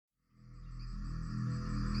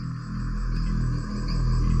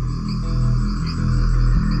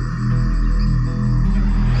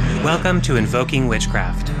Welcome to Invoking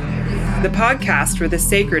Witchcraft, the podcast where the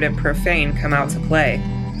sacred and profane come out to play.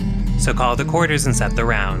 So call the quarters and set the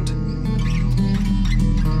round.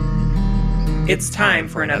 It's time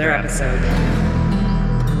for another episode.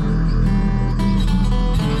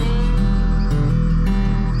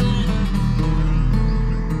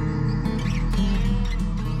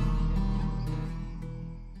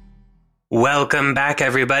 Welcome back,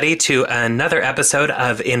 everybody, to another episode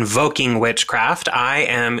of Invoking Witchcraft. I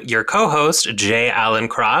am your co-host, J. Allen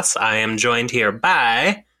Cross. I am joined here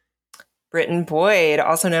by Britton Boyd,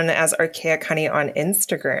 also known as Archaic Honey on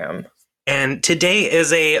Instagram. And today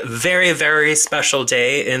is a very, very special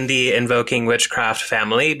day in the Invoking Witchcraft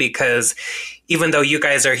family because even though you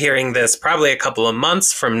guys are hearing this probably a couple of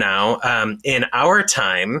months from now, in our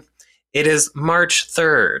time, it is March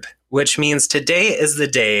 3rd. Which means today is the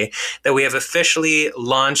day that we have officially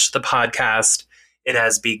launched the podcast. It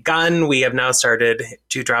has begun. We have now started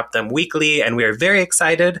to drop them weekly, and we are very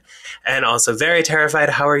excited and also very terrified.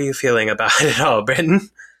 How are you feeling about it all, Britton?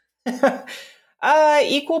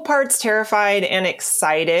 Equal parts terrified and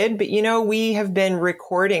excited. But, we have been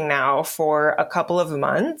recording now for a couple of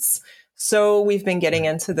months. So we've been getting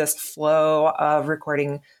into this flow of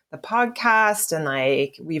recording the podcast, and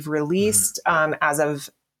we've released as of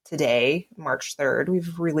today, March 3rd,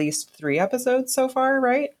 we've released 3 episodes so far,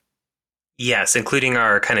 right? Yes, including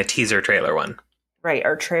our kind of teaser trailer one. Right,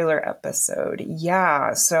 our trailer episode.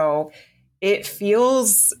 Yeah, so it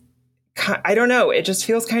feels, I don't know, it just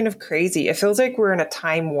feels kind of crazy. It feels like we're in a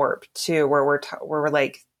time warp, too, where we're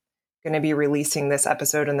going to be releasing this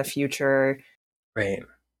episode in the future. Right.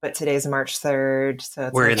 But today's March 3rd, so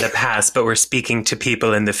it's we're in the past, but we're speaking to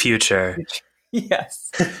people in the future.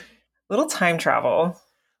 Yes. Little time travel.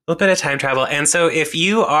 A little bit of time travel. And so if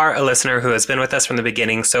you are a listener who has been with us from the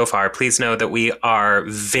beginning so far, please know that we are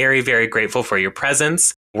very, very grateful for your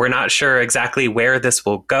presence. We're not sure exactly where this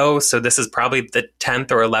will go. So this is probably the 10th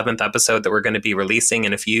or 11th episode that we're going to be releasing.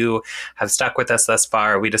 And if you have stuck with us thus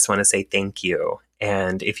far, we just want to say thank you.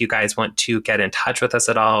 And if you guys want to get in touch with us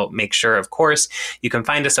at all, make sure, of course, you can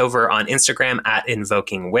find us over on Instagram at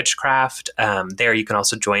Invoking Witchcraft. There you can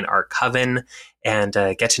also join our coven and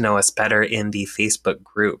get to know us better in the Facebook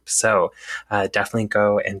group. So definitely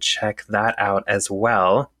go and check that out as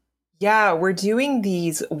well. Yeah, we're doing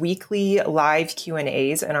these weekly live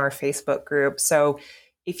Q&As in our Facebook group. So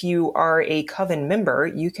if you are a coven member,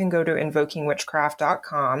 you can go to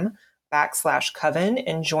invokingwitchcraft.com/coven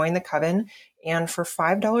and join the coven. And for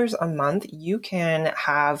 $5 a month, you can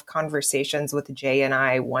have conversations with Jay and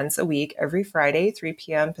I once a week, every Friday, 3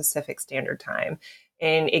 p.m. Pacific Standard Time.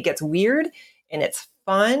 And it gets weird and it's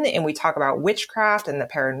fun. And we talk about witchcraft and the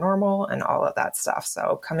paranormal and all of that stuff.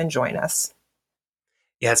 So come and join us.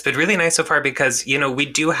 Yeah, it's been really nice so far because, we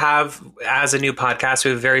do have, as a new podcast,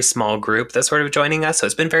 we have a very small group that's sort of joining us. So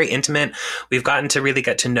it's been very intimate. We've gotten to really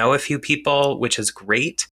get to know a few people, which is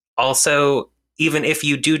great. Also, even if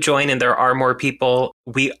you do join and there are more people,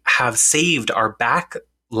 we have saved our back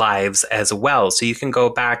lives as well. So you can go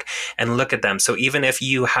back and look at them. So even if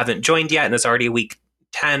you haven't joined yet and it's already week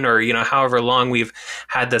 10 or, however long we've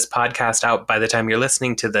had this podcast out by the time you're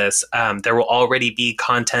listening to this, there will already be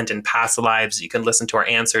content in past lives. You can listen to our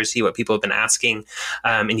answers, see what people have been asking,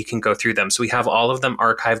 and you can go through them. So we have all of them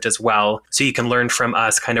archived as well. So you can learn from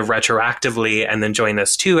us kind of retroactively and then join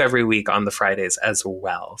us too every week on the Fridays as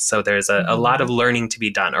well. So there's a lot of learning to be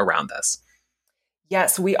done around this.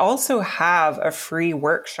 Yes, we also have a free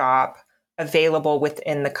workshop available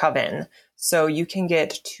within the coven. So you can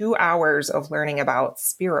get 2 hours of learning about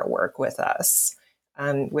spirit work with us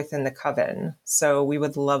within the coven. So we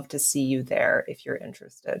would love to see you there if you're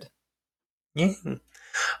interested. Yeah.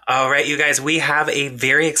 All right, you guys, we have a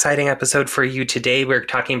very exciting episode for you today. We're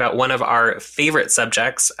talking about one of our favorite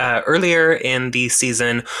subjects. Earlier in the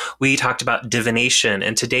season, we talked about divination,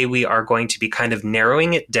 and today we are going to be kind of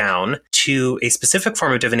narrowing it down to a specific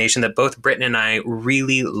form of divination that both Britton and I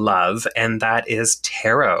really love, and that is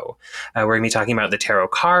tarot. We're going to be talking about the tarot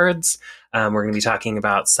cards. We're going to be talking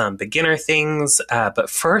about some beginner things. But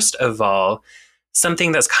first of all,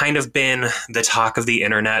 something that's kind of been the talk of the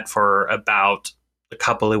internet for about a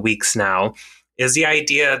couple of weeks now is the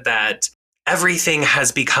idea that everything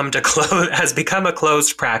has become a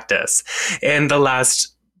closed practice in the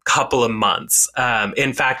last couple of months.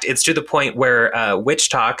 In fact, it's to the point where Witch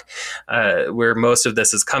Talk, where most of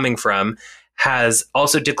this is coming from, has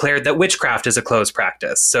also declared that witchcraft is a closed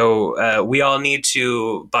practice. So we all need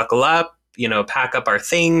to buckle up, pack up our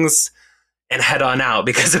things, and head on out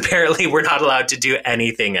because apparently we're not allowed to do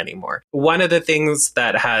anything anymore. One of the things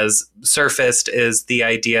that has surfaced is the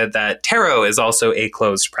idea that tarot is also a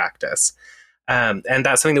closed practice. And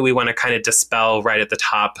that's something that we want to kind of dispel right at the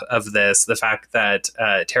top of this, the fact that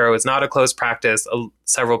tarot is not a closed practice.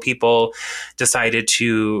 Several people decided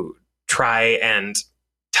to try and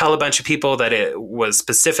tell a bunch of people that it was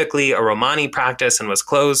specifically a Romani practice and was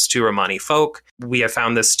closed to Romani folk. We have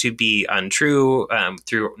found this to be untrue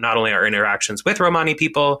through not only our interactions with Romani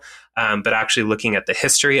people, but actually looking at the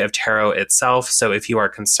history of tarot itself. So if you are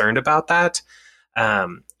concerned about that,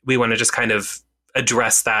 we want to just kind of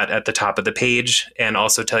address that at the top of the page, and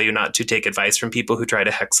also tell you not to take advice from people who try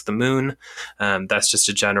to hex the moon. That's just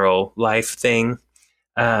a general life thing.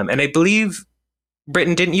 And I believe,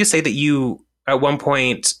 Britton, didn't you say that you at one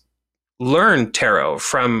point learned tarot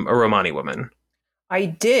from a Romani woman? I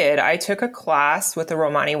did. I took a class with a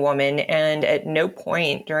Romani woman, and at no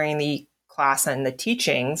point during the class and the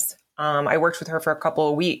teachings, I worked with her for a couple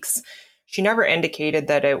of weeks. She never indicated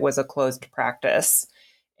that it was a closed practice.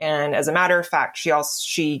 And as a matter of fact,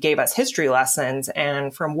 she gave us history lessons.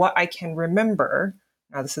 And from what I can remember,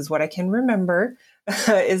 now this is what I can remember,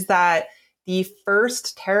 is that the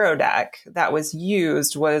first tarot deck that was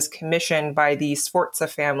used was commissioned by the Sforza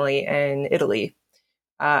family in Italy.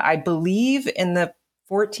 I believe in the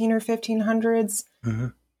 14 or 1500s. Mm-hmm.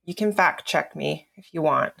 You can fact check me if you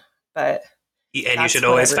want, but... And you should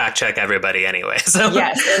always fact check everybody anyway. So.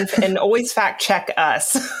 Yes, and always fact check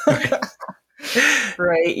us.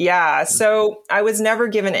 Right. Yeah. So I was never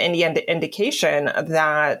given any indication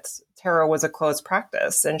that tarot was a closed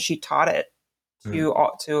practice, and she taught it to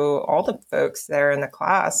all the folks there in the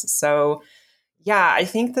class. So yeah, I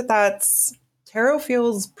think that's tarot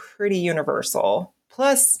feels pretty universal.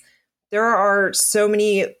 Plus, there are so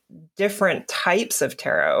many different types of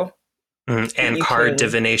tarot. And card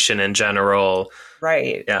divination in general.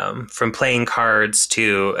 Right. From playing cards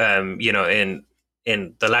to,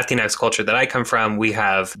 in the Latinx culture that I come from, we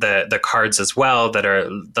have the cards as well that are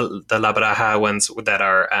the La Baraja ones that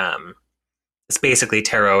are, it's basically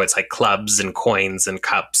tarot. It's like clubs and coins and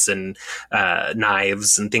cups and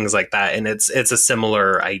knives and things like that. And it's a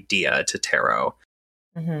similar idea to tarot.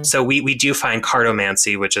 Mm-hmm. So we do find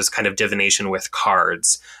cartomancy, which is kind of divination with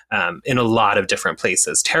cards, in a lot of different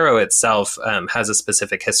places. Tarot itself has a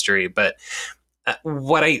specific history, but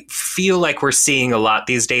what I feel like we're seeing a lot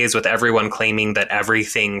these days with everyone claiming that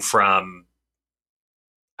everything from...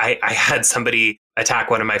 I had somebody attack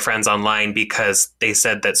one of my friends online because they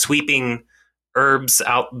said that sweeping herbs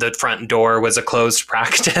out the front door was a closed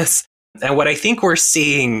practice. And what I think we're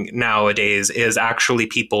seeing nowadays is actually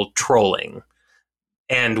people trolling.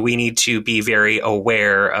 And we need to be very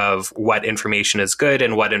aware of what information is good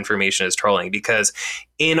and what information is trolling, because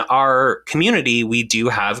in our community, we do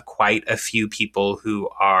have quite a few people who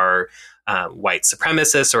are white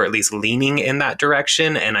supremacists, or at least leaning in that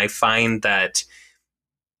direction. And I find that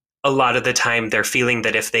a lot of the time they're feeling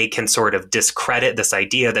that if they can sort of discredit this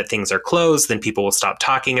idea that things are closed, then people will stop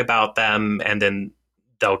talking about them, and then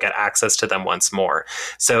they'll get access to them once more.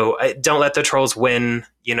 So don't let the trolls win,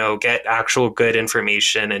 get actual good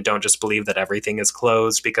information, and don't just believe that everything is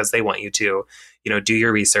closed, because they want you to, do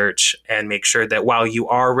your research and make sure that while you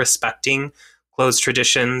are respecting closed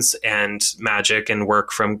traditions and magic and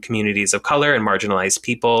work from communities of color and marginalized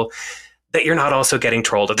people, that you're not also getting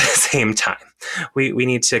trolled at the same time. We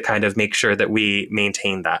need to kind of make sure that we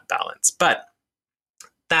maintain that balance. But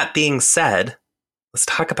that being said, let's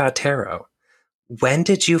talk about tarot. When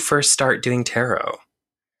did you first start doing tarot?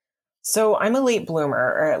 So I'm a late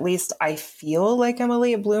bloomer, or at least I feel like I'm a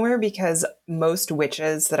late bloomer, because most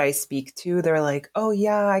witches that I speak to, they're like, oh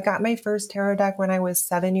yeah, I got my first tarot deck when I was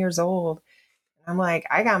 7 years old. And I'm like,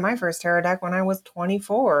 I got my first tarot deck when I was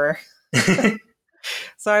 24.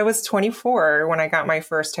 So I was 24 when I got my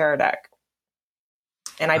first tarot deck.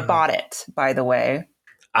 And I bought it, by the way.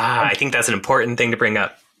 I think that's an important thing to bring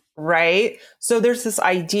up. Right. So there's this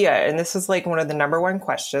idea, and this is like one of the number one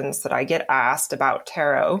questions that I get asked about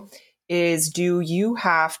tarot, is do you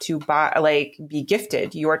have to be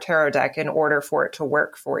gifted your tarot deck in order for it to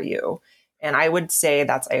work for you? And I would say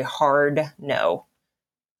that's a hard no.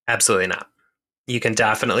 Absolutely not. You can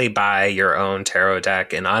definitely buy your own tarot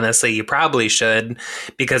deck. And honestly, you probably should,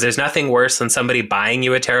 because there's nothing worse than somebody buying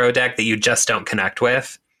you a tarot deck that you just don't connect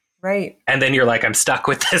with. Right. And then you're like, I'm stuck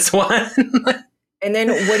with this one. And then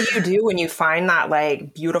what do you do when you find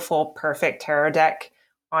that beautiful, perfect tarot deck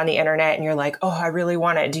on the internet and you're like, oh, I really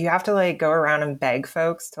want it? Do you have to go around and beg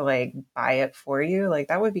folks to buy it for you?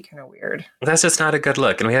 That would be kind of weird. That's just not a good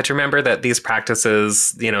look. And we have to remember that these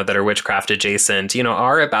practices, that are witchcraft adjacent,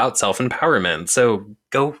 are about self-empowerment. So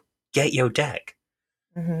go get your deck.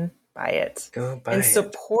 Mm-hmm. Buy it. Go buy and it.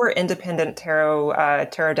 Support independent tarot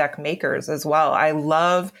deck makers as well. I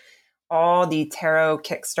love all the tarot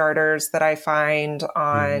Kickstarters that I find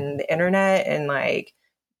on the internet, and like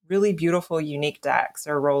really beautiful, unique decks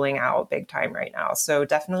are rolling out big time right now. So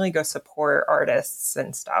definitely go support artists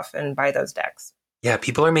and stuff and buy those decks. Yeah,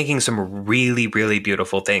 people are making some really, really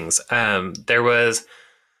beautiful things. There was,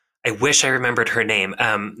 I wish I remembered her name.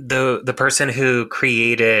 The person who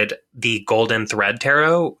created the Golden Thread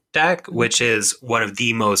Tarot deck, which is one of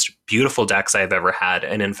the most beautiful decks I've ever had.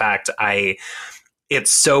 And in fact,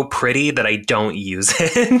 it's so pretty that I don't use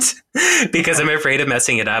it because I'm afraid of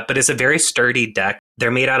messing it up. But it's a very sturdy deck.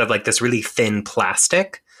 They're made out of like this really thin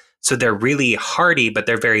plastic. So they're really hardy, but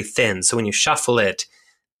they're very thin. So when you shuffle it,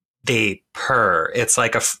 they purr. It's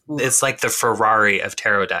like the Ferrari of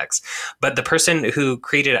tarot decks. But the person who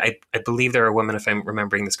created it, I believe they're a woman, if I'm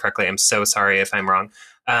remembering this correctly. I'm so sorry if I'm wrong.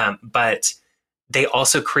 But they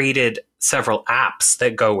also created several apps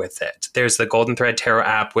that go with it. There's the Golden Thread Tarot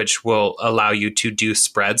app, which will allow you to do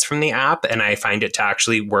spreads from the app. And I find it to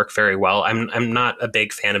actually work very well. I'm not a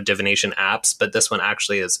big fan of divination apps, but this one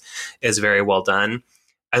actually is very well done.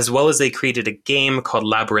 As well as they created a game called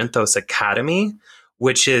Labyrinthos Academy,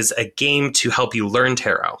 which is a game to help you learn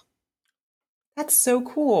tarot. That's so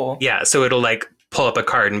cool. Yeah. So it'll like pull up a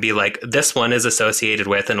card and be like, this one is associated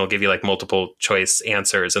with, and it'll give you like multiple choice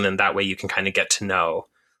answers. And then that way you can kind of get to know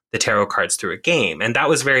the tarot cards through a game. And that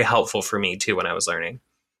was very helpful for me too when I was learning.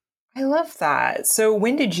 I love that. So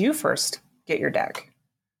when did you first get your deck?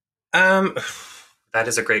 That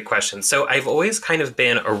is a great question. So I've always kind of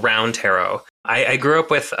been around tarot. I grew up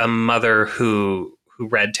with a mother who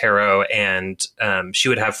read tarot, and she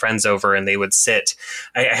would have friends over and they would sit.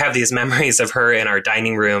 I have these memories of her in our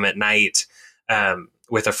dining room at night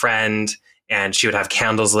with a friend, and she would have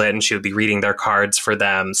candles lit and she would be reading their cards for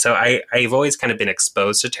them. So I've always kind of been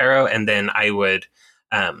exposed to tarot. And then I would,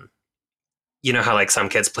 you know how like some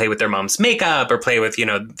kids play with their mom's makeup or play with,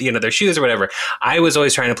 their shoes or whatever. I was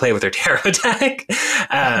always trying to play with her tarot deck.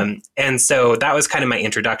 And so that was kind of my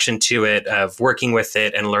introduction to it, of working with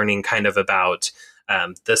it and learning kind of about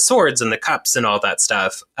the swords and the cups and all that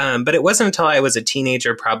stuff. But it wasn't until I was a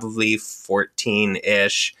teenager, probably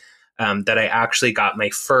 14-ish, that I actually got my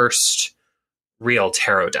first real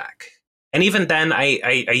tarot deck. And even then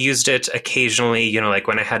I used it occasionally, like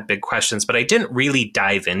when I had big questions, but I didn't really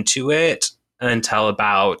dive into it until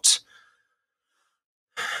about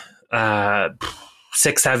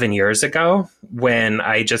 6-7 years ago, when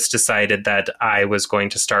I just decided that I was going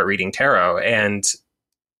to start reading tarot. And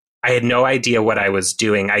I had no idea what I was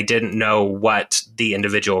doing. I didn't know what the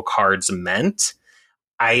individual cards meant.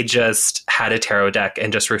 I just had a tarot deck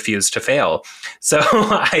and just refused to fail. So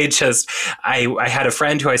I had a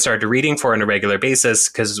friend who I started reading for on a regular basis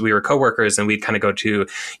because we were coworkers, and we'd kind of go to,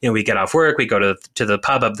 we'd get off work, we'd go to the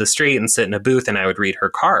pub up the street and sit in a booth, and I would read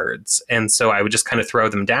her cards. And so I would just kind of throw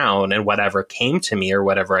them down, and whatever came to me or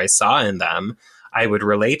whatever I saw in them, I would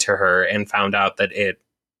relate to her, and found out that it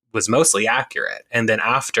was mostly accurate. And then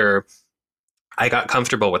after I got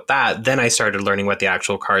comfortable with that, then I started learning what the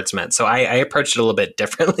actual cards meant. So I approached it a little bit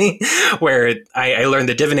differently, where I learned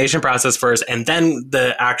the divination process first, and then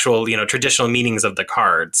the actual, traditional meanings of the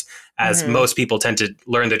cards, as most people tend to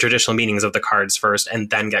learn the traditional meanings of the cards first and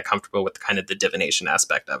then get comfortable with kind of the divination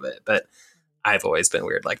aspect of it. But I've always been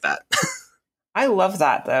weird like that. I love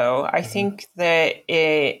that, though. I think that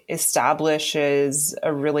it establishes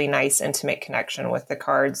a really nice, intimate connection with the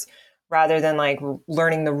cards, rather than like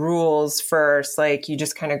learning the rules first. Like you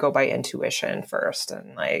just kind of go by intuition first,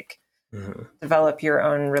 and like develop your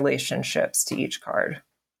own relationships to each card.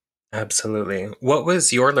 Absolutely. What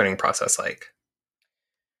was your learning process like?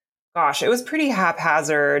 Gosh, it was pretty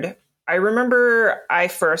haphazard. I remember I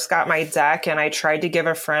first got my deck and I tried to give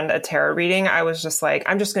a friend a tarot reading. I was just like,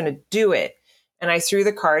 I'm just going to do it. And I threw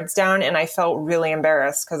the cards down, and I felt really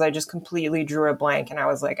embarrassed because I just completely drew a blank, and I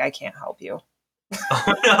was like, I can't help you.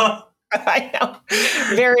 Oh, no. I know.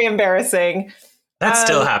 Very embarrassing. That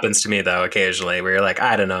still happens to me, though, occasionally, where you're like,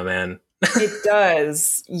 I don't know, man. It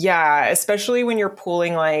does. Yeah. Especially when you're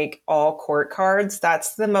pulling like all court cards.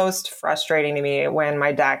 That's the most frustrating to me, when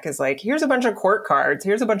my deck is like, here's a bunch of court cards.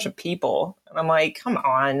 Here's a bunch of people. And I'm like, come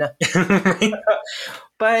on.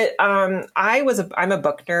 But I'm a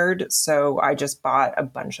book nerd. So I just bought a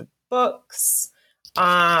bunch of books.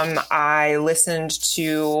 I listened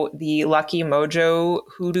to the Lucky Mojo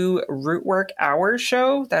Hoodoo Rootwork Hour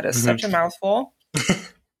show. That is such a mouthful.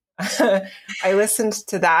 I listened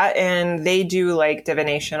to that, and they do like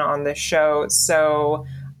divination on the show. So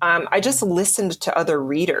I just listened to other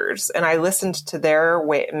readers, and I listened to their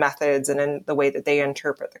methods and in the way that they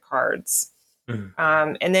interpret the cards.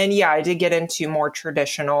 Mm. And then, yeah, I did get into more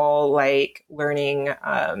traditional, like learning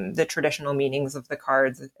the traditional meanings of the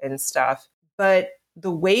cards and stuff. But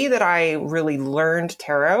the way that I really learned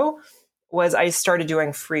tarot was I started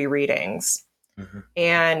doing free readings. Mm-hmm.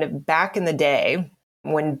 And back in the day,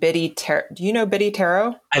 when Biddy Tarot, do you know Biddy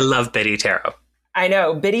Tarot? I love Biddy Tarot. I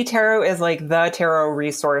know. Biddy Tarot is like the tarot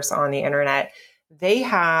resource on the internet. They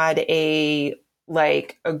had a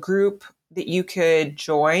group that you could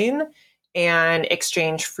join and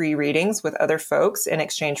exchange free readings with other folks in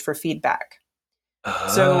exchange for feedback.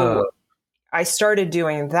 So I started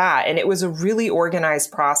doing that, and it was a really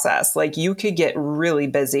organized process. Like, you could get really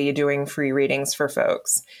busy doing free readings for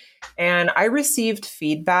folks. And I received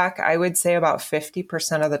feedback, I would say about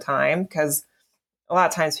 50% of the time, because a lot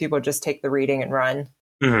of times people just take the reading and run.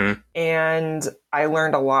 Mm-hmm. And I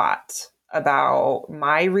learned a lot about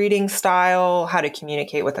my reading style, how to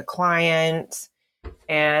communicate with a client,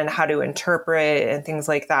 and how to interpret and things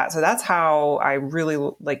like that. So that's how I really,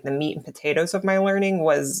 like, the meat and potatoes of my learning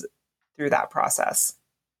was through that process.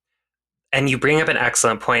 And you bring up an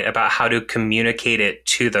excellent point about how to communicate it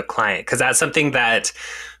to the client, because that's something that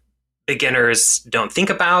beginners don't think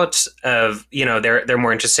about. They're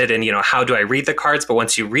more interested in, how do I read the cards? But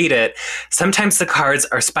once you read it, sometimes the cards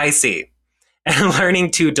are spicy. And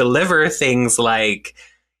learning to deliver things like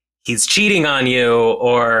he's cheating on you,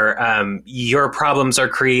 or your problems are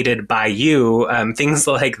created by you, things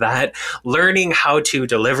like that. Learning how to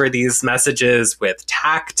deliver these messages with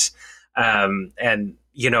tact, and,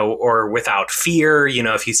 or without fear,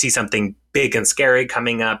 if you see something big and scary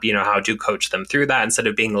coming up, how to coach them through that instead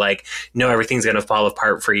of being like, no, everything's going to fall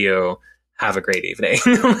apart for you. Have a great evening.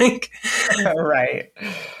 Right.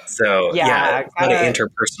 So yeah, a lot of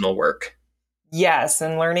interpersonal work. Yes.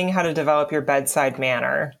 And learning how to develop your bedside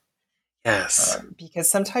manner. Yes. Because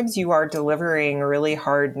sometimes you are delivering really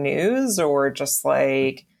hard news, or just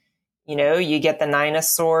like, you get the 9 of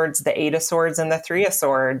Swords, the 8 of Swords, and the 3 of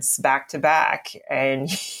Swords back to back. And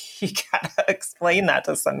you gotta explain that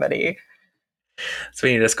to somebody. So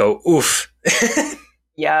you just go, oof.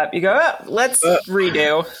 Yeah, you go, let's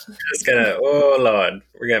redo. Just gonna, oh Lord,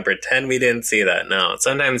 we're gonna pretend we didn't see that. No,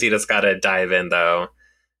 sometimes you just gotta dive in though.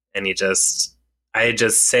 And I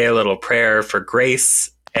just say a little prayer for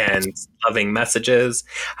grace and loving messages.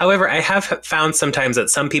 However, I have found sometimes that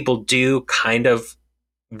some people do kind of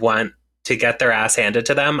want to get their ass handed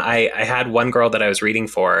to them. I had one girl that I was reading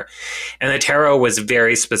for, and the tarot was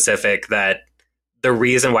very specific that the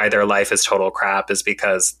reason why their life is total crap is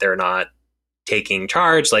because they're not taking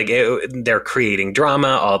charge. Like, they're creating drama,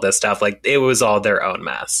 all this stuff. Like, it was all their own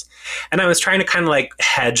mess. And I was trying to kind of like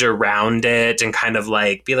hedge around it and kind of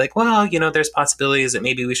like be like, well, there's possibilities that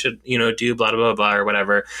maybe we should, do blah, blah, blah, or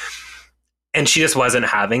whatever. And she just wasn't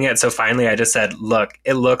having it. So finally I just said, look,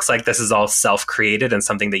 it looks like this is all self-created and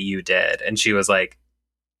something that you did. And she was like,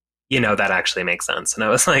 that actually makes sense. And I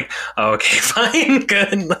was like, oh, okay, fine,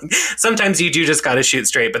 good. Like, sometimes you do just got to shoot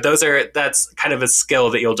straight, but that's kind of a skill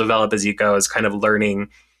that you'll develop as you go, is kind of learning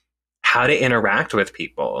how to interact with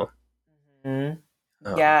people. Mm-hmm.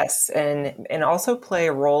 Oh. Yes. And also play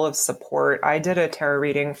a role of support. I did a tarot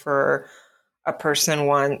reading for a person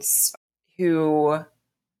once who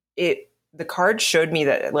the card showed me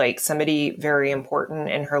that, like, somebody very important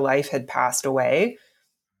in her life had passed away,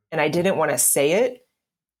 and I didn't want to say it.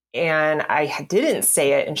 And I didn't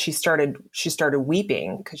say it, and she started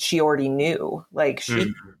weeping because she already knew. Like,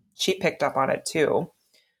 she picked up on it too.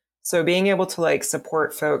 So being able to, like,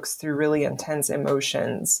 support folks through really intense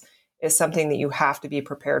emotions is something that you have to be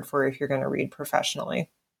prepared for if you're going to read professionally.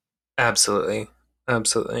 Absolutely.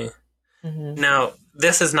 Mm-hmm. Now,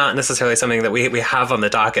 this is not necessarily something that we have on the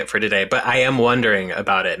docket for today, but I am wondering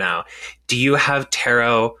about it now. Do you have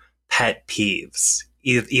tarot pet peeves?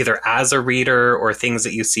 Either as a reader or things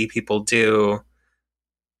that you see people do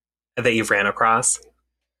that you've ran across?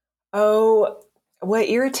 Oh, what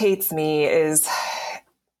irritates me is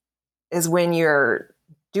when you're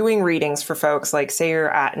doing readings for folks, like, say you're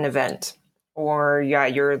at an event, or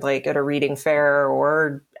you're like at a reading fair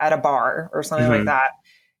or at a bar or something like that.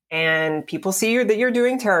 And people see that you're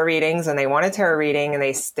doing tarot readings, and they want a tarot reading, and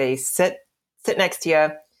they sit next to you,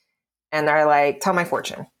 and they're like, tell my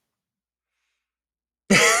fortune.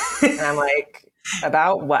 And I'm like,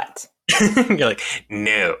 about what? You're like,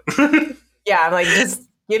 no. Yeah, I'm like, just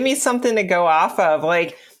give me something to go off of.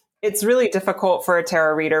 Like, it's really difficult for a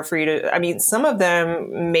tarot reader for you to, I mean, some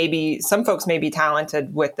folks may be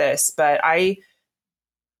talented with this, but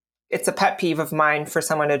it's a pet peeve of mine for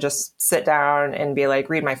someone to just sit down and be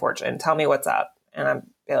like, read my fortune, tell me what's up. And I'm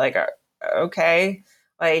be like, okay,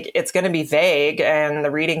 like, it's going to be vague and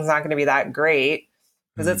the reading's not going to be that great.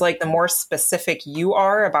 Because it's like the more specific you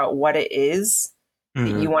are about what it is that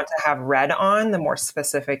you want to have read on, the more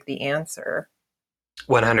specific the answer.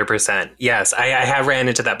 100%. Yes, I have ran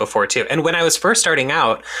into that before too. And when I was first starting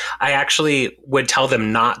out, I actually would tell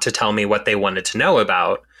them not to tell me what they wanted to know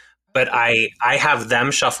about. But I have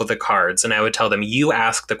them shuffle the cards, and I would tell them, you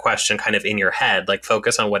ask the question kind of in your head, like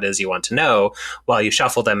focus on what it is you want to know while you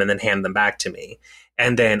shuffle them and then hand them back to me.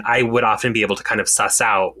 And then I would often be able to kind of suss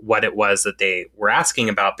out what it was that they were asking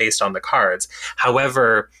about based on the cards.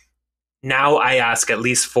 However, now I ask at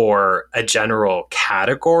least for a general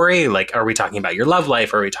category, like, are we talking about your love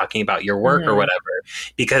life? Are we talking about your work or whatever?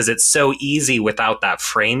 Because it's so easy without that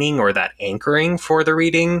framing or that anchoring for the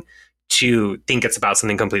reading to think it's about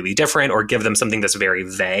something completely different or give them something that's very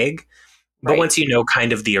vague. But once you know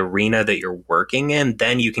kind of the arena that you're working in,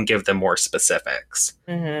 then you can give them more specifics.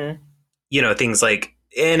 You know, things like,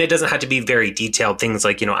 and it doesn't have to be very detailed, things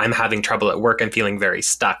like, you know, I'm having trouble at work. I'm feeling very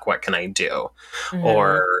stuck. What can I do?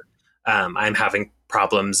 Or I'm having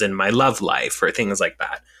problems in my love life or things like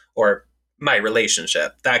that. Or my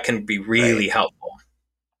relationship. That can be really helpful.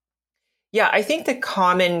 Yeah, I think the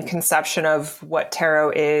common conception of what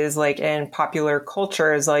tarot is, like in popular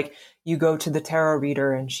culture, is like you go to the tarot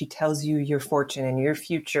reader and she tells you your fortune and your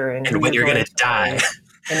future and when you're going to die.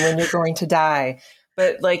 And when you're going to die.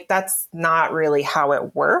 But like that's not really how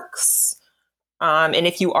it works. And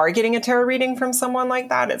if you are getting a tarot reading from someone like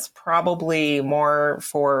that, it's probably more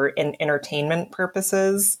for entertainment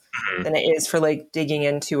purposes than it is for like digging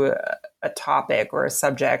into a topic or a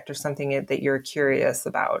subject or something that you're curious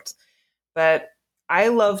about. But I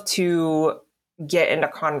love to get into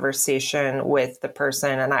conversation with the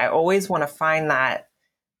person, and I always want to find that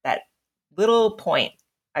little point.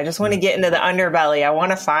 I just want to get into the underbelly. I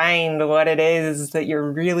want to find what it is that you're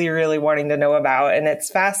really, really wanting to know about. And it's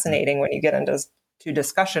fascinating when you get into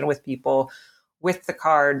discussion with people with the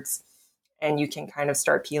cards, and you can kind of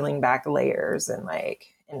start peeling back layers and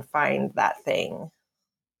find that thing.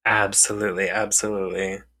 Absolutely,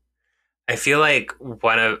 absolutely. I feel like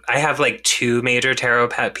I have like two major tarot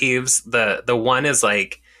pet peeves. The one is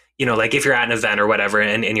like, you know, like if you're at an event or whatever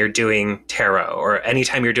and you're doing tarot, or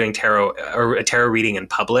anytime you're doing tarot or a tarot reading in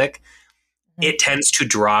public, it tends to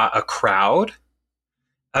draw a crowd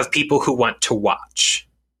of people who want to watch.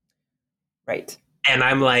 Right. And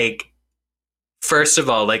I'm like, first of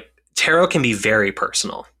all, like tarot can be very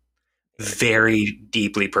personal, very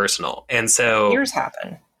deeply personal. And so fears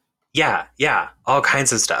happen. Yeah, all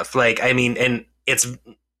kinds of stuff. Like, I mean, and it's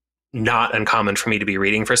not uncommon for me to be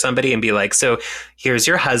reading for somebody and be like, so here's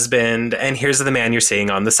your husband and here's the man you're seeing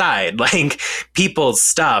on the side. Like people's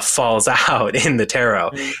stuff falls out in the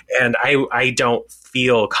tarot. And I don't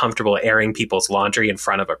feel comfortable airing people's laundry in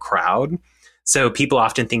front of a crowd. So people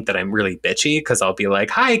often think that I'm really bitchy because I'll be like,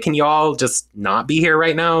 hi, can you all just not be here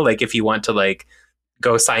right now? Like if you want to like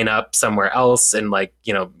go sign up somewhere else and like,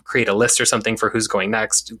 you know, create a list or something for who's going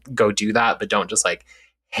next, go do that, but don't just like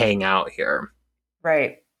hang out here.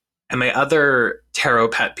 Right. And my other tarot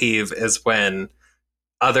pet peeve is when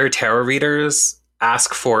other tarot readers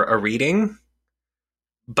ask for a reading,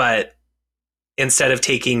 but instead of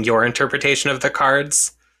taking your interpretation of the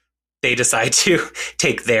cards, they decide to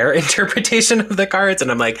take their interpretation of the cards. And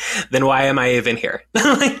I'm like, then why am I even here?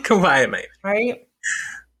 Like, why am I? Right.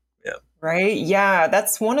 Right. Yeah.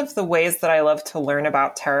 That's one of the ways that I love to learn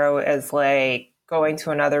about tarot is like going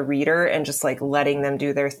to another reader and just like letting them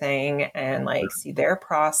do their thing and like see their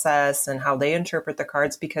process and how they interpret the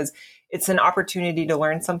cards, because it's an opportunity to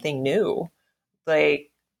learn something new.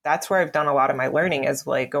 Like that's where I've done a lot of my learning is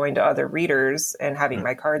like going to other readers and having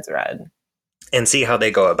my cards read. And see how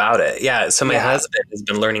they go about it. Yeah. So my husband has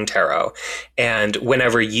been learning tarot. And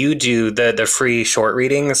whenever you do the free short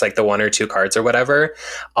readings, like the 1 or 2 cards or whatever,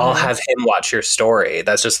 I'll have him watch your story.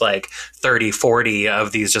 That's just like 30, 40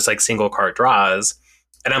 of these just like single card draws.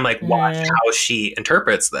 And I'm like, watch how she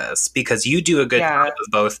interprets this, because you do a good job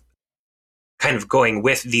of both kind of going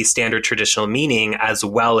with the standard traditional meaning as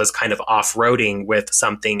well as kind of off-roading with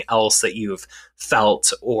something else that you've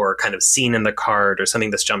felt or kind of seen in the card or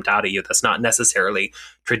something that's jumped out at you that's not necessarily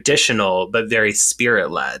traditional, but very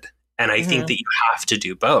spirit-led. And I think that you have to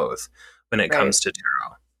do both when it comes to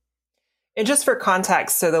tarot. And just for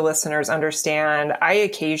context, so the listeners understand, I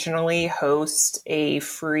occasionally host a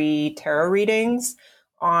free tarot readings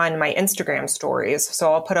on my Instagram stories.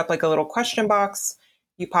 So I'll put up like a little question box.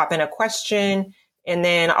 You pop in a question, and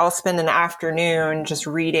then I'll spend an afternoon just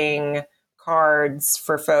reading cards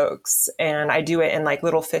for folks. And I do it in like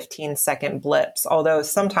little 15-second blips. Although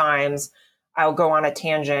sometimes I'll go on a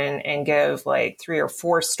tangent and give like 3 or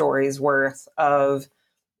 4 stories worth of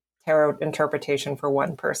tarot interpretation for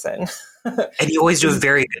one person. And you always do a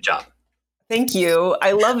very good job. Thank you.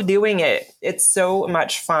 I love doing it. It's so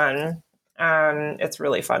much fun. It's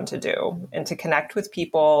really fun to do and to connect with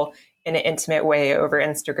people in an intimate way over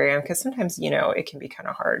Instagram, because sometimes, it can be kind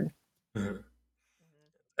of hard. Mm-hmm.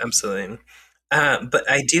 Absolutely. But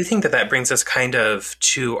I do think that brings us kind of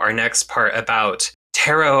to our next part about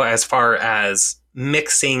tarot, as far as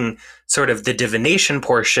mixing sort of the divination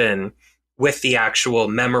portion with the actual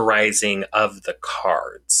memorizing of the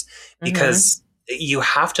cards, because you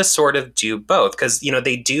have to sort of do both, because,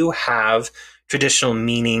 they do have traditional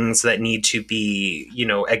meanings that need to be,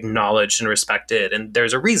 acknowledged and respected. And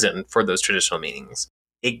there's a reason for those traditional meanings.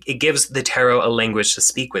 It gives the tarot a language to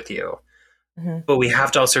speak with you. But we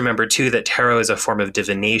have to also remember, too, that tarot is a form of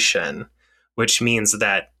divination, which means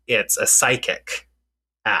that it's a psychic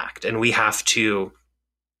act. And we have to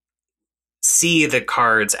see the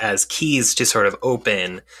cards as keys to sort of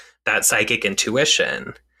open that psychic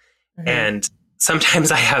intuition. And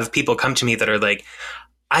sometimes I have people come to me that are like,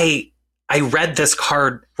 I read this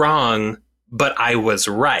card wrong, but I was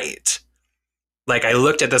right. Like, I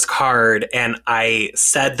looked at this card and I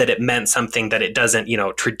said that it meant something that it doesn't,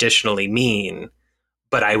 traditionally mean,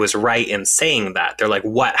 but I was right in saying that. They're like,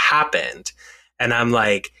 what happened? And I'm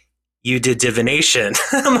like, you did divination.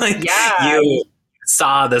 I'm like, yeah. You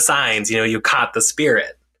saw the signs, you caught the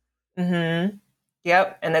spirit.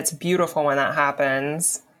 Yep. And it's beautiful when that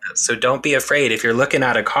happens. So don't be afraid if you're looking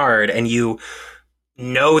at a card and you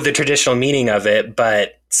know the traditional meaning of it,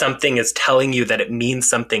 but something is telling you that it means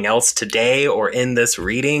something else today or in this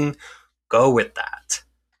reading, go with that.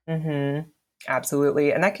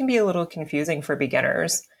 Absolutely. And that can be a little confusing for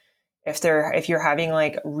beginners. If you're having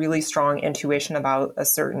like really strong intuition about a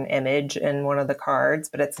certain image in one of the cards,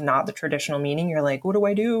 but it's not the traditional meaning, you're like, what do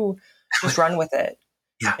I do? Just run with it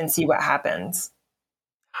and see what happens.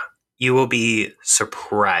 You will be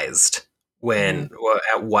surprised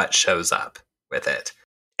at what shows up with it.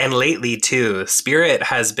 And lately, too, Spirit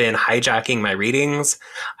has been hijacking my readings.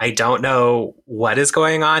 I don't know what is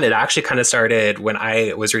going on. It actually kind of started when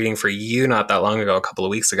I was reading for you not that long ago, a couple of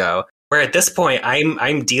weeks ago, where at this point,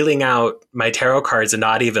 I'm dealing out my tarot cards and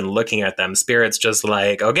not even looking at them. Spirit's just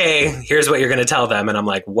like, okay, here's what you're going to tell them. And I'm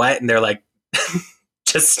like, what? And they're like,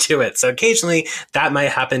 just do it. So occasionally that might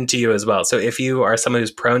happen to you as well. So if you are someone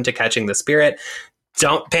who's prone to catching the spirit,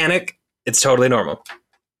 don't panic. It's totally normal.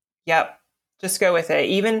 Yep. Just go with it.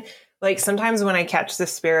 Even like sometimes when I catch the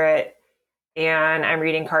spirit and I'm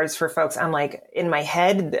reading cards for folks, I'm like, in my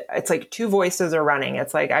head, it's like two voices are running.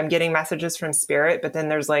 It's like I'm getting messages from spirit, but then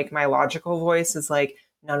there's like my logical voice is like,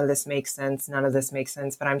 none of this makes sense. None of this makes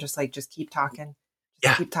sense. But I'm just like, just keep talking.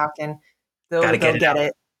 Keep talking. They'll get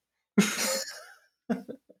it.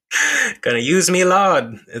 Gonna use me,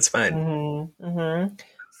 Lord. It's fine.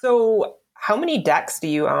 So how many decks do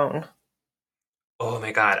you own? Oh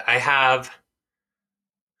my God. I have...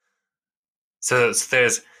 So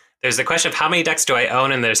there's the question of how many decks do I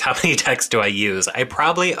own, and there's how many decks do I use. I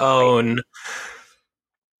probably own,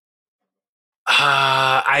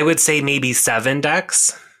 I would say maybe 7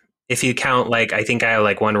 decks. If you count, like, I think I have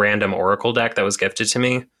like one random Oracle deck that was gifted to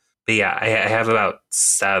me. But yeah, I have about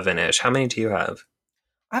 7-ish. How many do you have?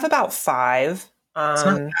 I have about 5.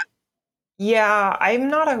 Yeah, I'm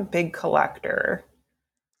not a big collector.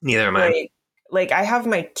 Neither am I. Like I have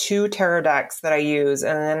my 2 tarot decks that I use,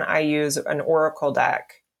 and then I use an Oracle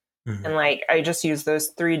deck. And like, I just use those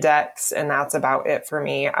 3 decks, and that's about it for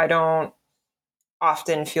me. I don't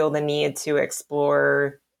often feel the need to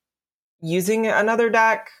explore using another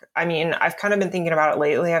deck. I mean, I've kind of been thinking about it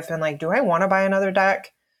lately. I've been like, do I want to buy another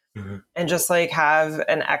deck? And just like have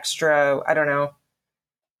an extra, I don't know.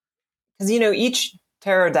 Because, each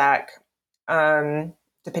tarot deck,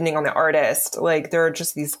 depending on the artist, like there are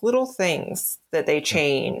just these little things that they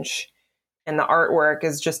change, and the artwork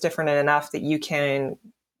is just different enough that you can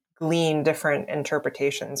glean different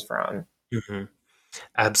interpretations from.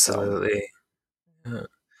 Absolutely. So.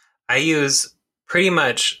 I use pretty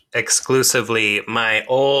much exclusively my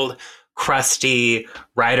old crusty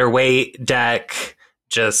Rider-Waite deck,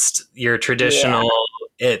 just your traditional,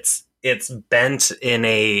 it's bent in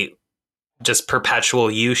a just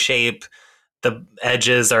perpetual U shape. The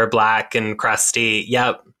edges are black and crusty.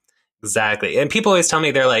 Yep, exactly. And people always tell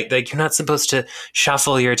me, they're like you're not supposed to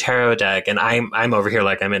shuffle your tarot deck, and I'm over here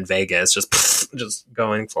like I'm in Vegas, just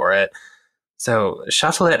going for it. So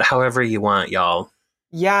shuffle it however you want, y'all.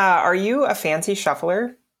 Yeah, are you a fancy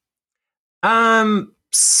shuffler?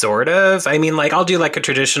 Sort of. I mean, like I'll do like a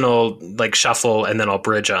traditional like shuffle, and then I'll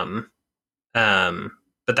bridge them.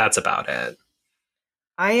 But that's about it.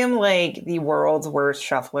 I am like the world's worst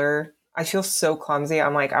shuffler. I feel so clumsy.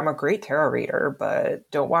 I'm like, I'm a great tarot reader, but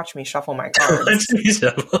don't watch me shuffle my cards.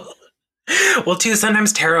 Well, too,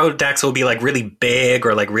 sometimes tarot decks will be like really big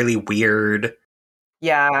or like really weird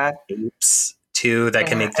Yeah. shapes too that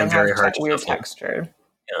can make them and very have hard to weird shuffle. texture.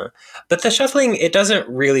 Yeah. But the shuffling, it doesn't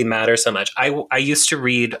really matter so much. I used to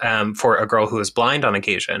read for a girl who was blind on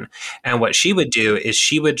occasion. And what she would do is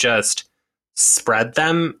she would just spread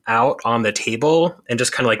them out on the table and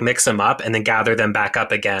just kind of like mix them up and then gather them back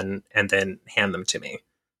up again and then hand them to me.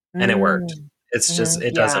 And it worked. It's just,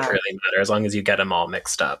 it doesn't really matter as long as you get them all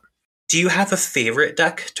mixed up. Do you have a favorite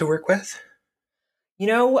deck to work with? You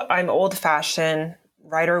know, I'm old fashioned,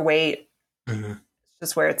 Rider-Waite. Mm-hmm. It's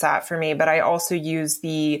just where it's at for me. But I also use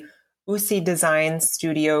the Usi Design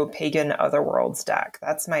Studio Pagan Otherworlds deck.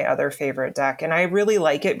 That's my other favorite deck. And I really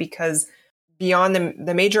like it because beyond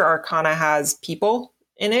the major arcana has people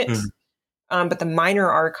in it. But the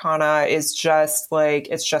minor arcana is just like,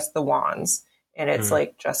 it's just the wands. And it's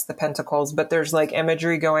like just the pentacles. But there's like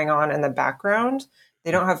imagery going on in the background. They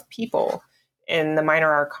don't have people in the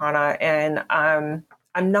minor arcana. And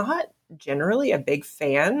I'm not generally a big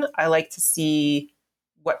fan. I like to see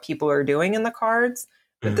what people are doing in the cards.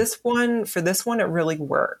 But for this one, it really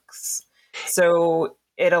works. So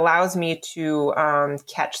it allows me to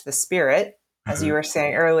catch the spirit, as you were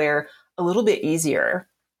saying earlier, a little bit easier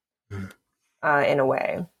in a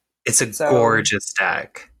way. It's a gorgeous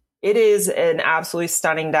deck. It is an absolutely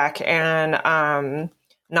stunning deck. And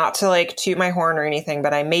not to like toot my horn or anything,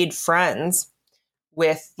 but I made friends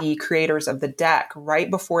with the creators of the deck right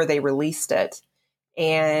before they released it.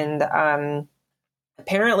 And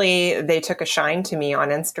apparently they took a shine to me on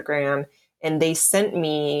Instagram and they sent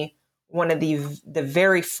me one of the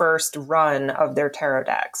very first run of their tarot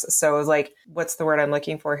decks. So it was like, what's the word I'm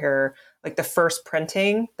looking for here? Like the first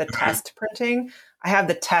printing, the test printing. I have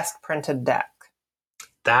the test printed deck.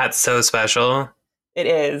 That's so special. It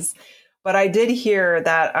is. But I did hear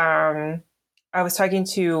that I was talking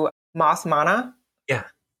to Moth Mana. Yeah.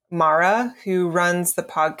 Mara, who runs the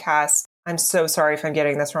podcast. I'm so sorry if I'm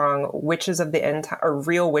getting this wrong. Witches of the End or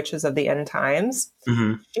Real Witches of the End Times.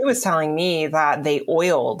 She was telling me that they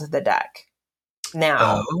oiled the deck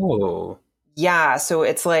now. Oh. Yeah. So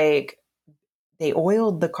it's like they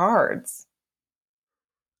oiled the cards.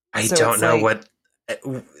 I don't know what.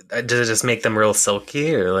 Did it just make them real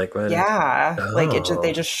silky or like what? Yeah. Like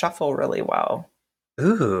they just shuffle really well.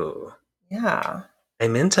 Ooh. Yeah.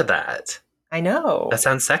 I'm into that. I know. That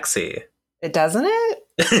sounds sexy. It doesn't it?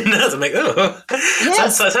 It does. I'm like, oh.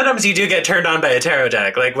 Yes. Sometimes you do get turned on by a tarot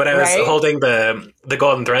deck. Like when I was holding the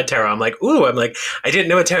Golden Thread Tarot, I'm like, ooh, I didn't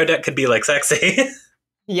know a tarot deck could be like sexy.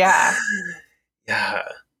 Yeah. Yeah.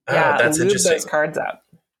 Oh, yeah. That's interesting. Those cards up.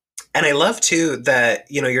 And I love too that,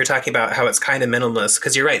 you're talking about how it's kind of minimalist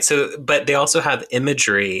because you're right. So, but they also have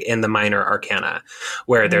imagery in the minor arcana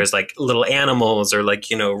where there's like little animals or like,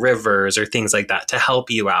 rivers or things like that to help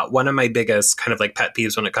you out. One of my biggest kind of like pet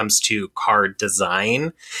peeves when it comes to card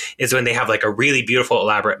design is when they have like a really beautiful,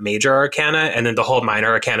 elaborate major arcana and then the whole minor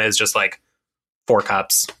arcana is just like 4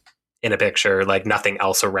 cups in a picture, like nothing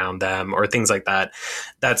else around them or things like that.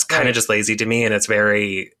 That's kind of just lazy to me. And it's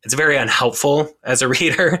very unhelpful as a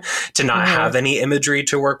reader to not have any imagery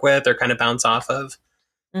to work with or kind of bounce off of.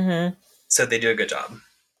 So they do a good job.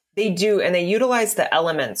 They do. And they utilize the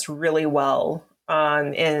elements really well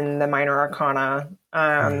in the minor arcana.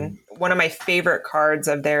 One of my favorite cards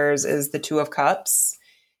of theirs is the 2 of Cups.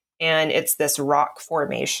 And it's this rock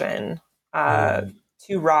formation,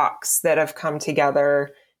 2 rocks that have come together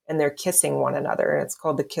and they're kissing one another. And it's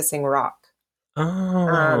called the Kissing Rock.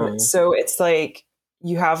 So it's like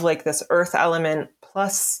you have like this earth element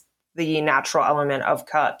plus the natural element of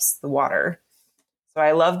cups, the water. So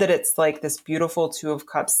I love that it's like this beautiful 2 of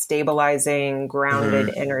Cups stabilizing,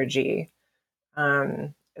 grounded energy.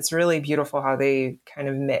 It's really beautiful how they kind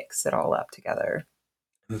of mix it all up together.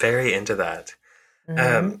 I'm very into that.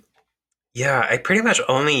 Yeah, I pretty much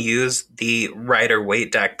only use the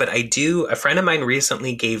Rider-Waite deck, but a friend of mine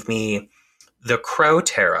recently gave me the Crow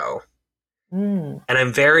Tarot, and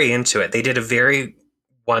I'm very into it. They did a very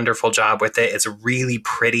wonderful job with it. It's really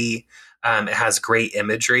pretty. It has great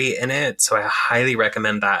imagery in it, so I highly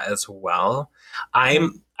recommend that as well.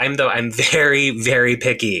 I'm very, very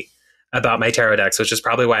picky about my tarot decks, which is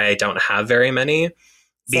probably why I don't have very many,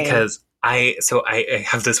 because I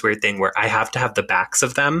have this weird thing where I have to have the backs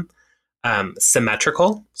of them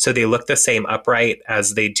symmetrical, so they look the same upright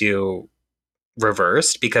as they do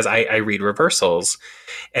reversed, because I read reversals,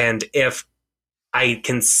 and if I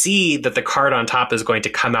can see that the card on top is going to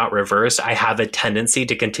come out reversed, I have a tendency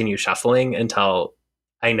to continue shuffling until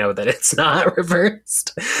I know that it's not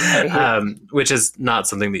reversed, Right. which is not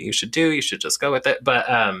something that you should do. You should just go with it. But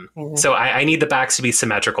so I need the backs to be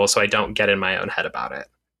symmetrical so I don't get in my own head about it.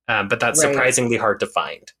 But that's Right. surprisingly hard to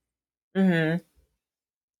find. Mm-hmm.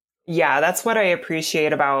 Yeah, that's what I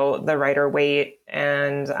appreciate about the Rider-Waite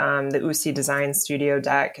and the Usi Design Studio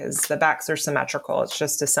deck is the backs are symmetrical. It's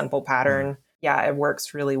just a simple pattern. Yeah, it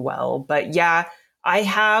works really well. But yeah, I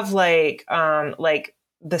have like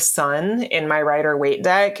the sun in my Rider-Waite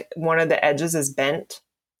deck. One of the edges is bent.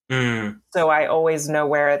 So I always know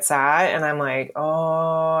where it's at. And I'm like,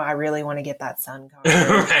 oh, I really want to get that sun card.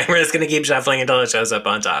 Right, we're just going to keep shuffling until it shows up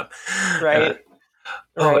on top. Right.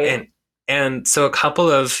 Oh, and so a couple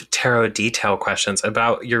of tarot detail questions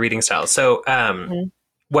about your reading style. So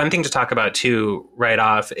one thing to talk about too right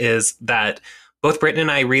off is that both Britton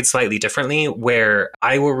and I read slightly differently, where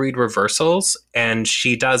I will read reversals and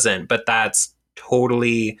she doesn't, but that's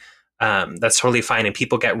totally fine. And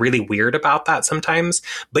people get really weird about that sometimes,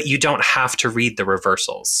 but you don't have to read the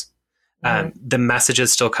reversals. The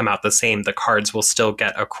messages still come out the same. The cards will still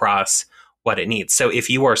get across what it needs. So if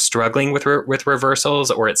you are struggling with reversals,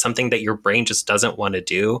 or it's something that your brain just doesn't want to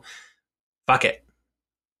do, fuck it.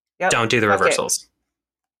 Yep, don't do the reversals.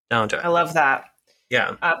 Don't do it. I love that.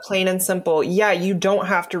 Yeah. Plain and simple. Yeah, you don't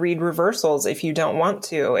have to read reversals if you don't want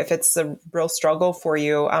to. If it's a real struggle for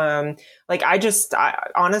you.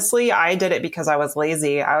 Honestly, I did it because I was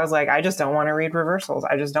lazy. I was like, I just don't want to read reversals.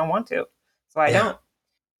 I just don't want to. So I don't.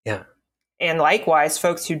 Yeah. And likewise,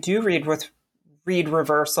 folks who do read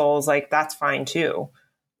reversals, like that's fine too.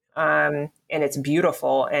 And it's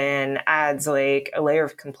beautiful and adds like a layer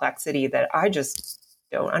of complexity that I just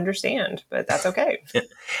don't understand, but that's okay.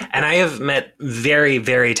 And I have met very,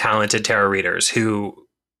 very talented tarot readers who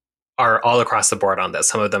are all across the board on this.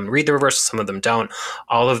 Some of them read the reversal, some of them don't.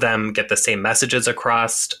 All of them get the same messages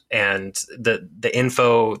across, and the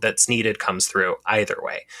info that's needed comes through either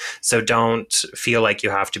way. So don't feel like you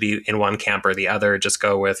have to be in one camp or the other. Just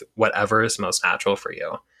go with whatever is most natural for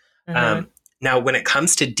you. Now, when it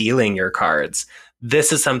comes to dealing your cards,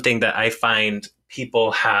 this is something that I find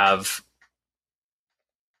people have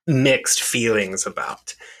mixed feelings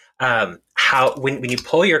about. How when you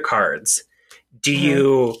pull your cards, do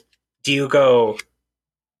you go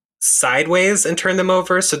sideways and turn them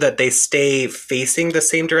over so that they stay facing the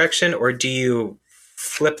same direction, or do you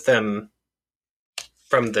flip them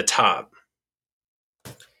from the top?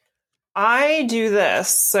 I do this.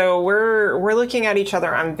 So we're looking at each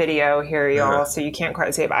other on video here, y'all, so you can't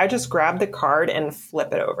quite see it, but I just grab the card and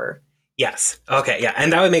flip it over. Yes. Okay. Yeah.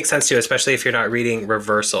 And that would make sense too, especially if you're not reading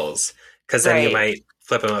reversals, because then you might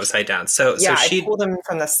flip them upside down. So I pull them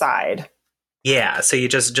from the side. Yeah. So you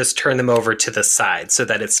just turn them over to the side so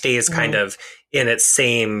that it stays kind of in it's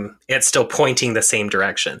still pointing the same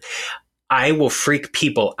direction. I will freak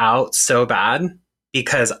people out so bad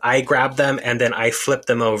because I grab them and then I flip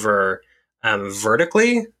them over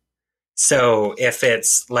vertically. So if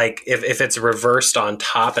it's like, if it's reversed on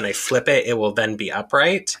top and I flip it, it will then be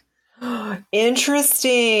upright.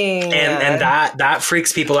 Interesting. And that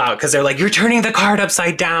freaks people out because they're like, you're turning the card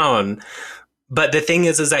upside down. But the thing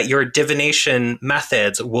is that your divination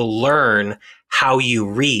methods will learn how you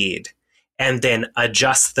read and then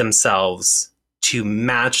adjust themselves to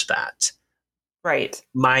match that. Right.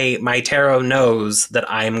 My tarot knows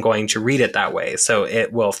that I'm going to read it that way. So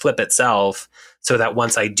it will flip itself so that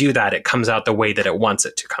once I do that, it comes out the way that it wants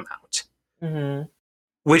it to come out. Mm-hmm.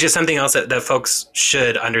 Which is something else that folks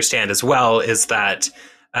should understand as well, is that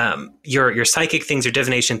your psychic things, your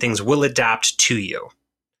divination things will adapt to you.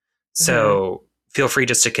 So feel free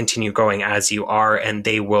just to continue going as you are, and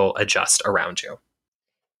they will adjust around you.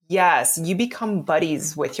 Yes, you become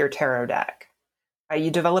buddies with your tarot deck.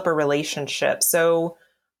 You develop a relationship. So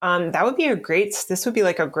this would be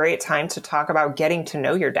like a great time to talk about getting to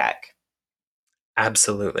know your deck.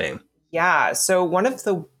 Absolutely. Yeah. So one of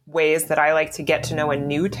the ways that I like to get to know a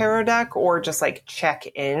new tarot deck, or just like check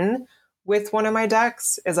in with one of my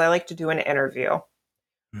decks, is I like to do an interview.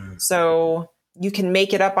 So you can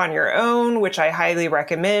make it up on your own, which I highly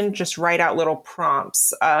recommend. Just write out little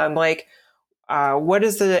prompts, what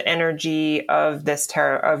is the energy of this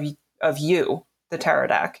tarot of you, the tarot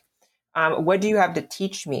deck? What do you have to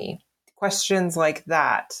teach me? Questions like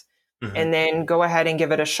that. And then go ahead and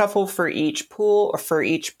give it a shuffle for each pool or for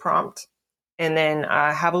each prompt. And then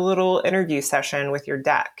have a little interview session with your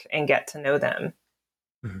deck and get to know them.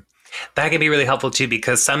 That can be really helpful too,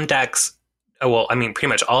 because some decks, pretty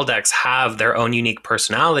much all decks have their own unique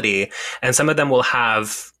personality, and some of them will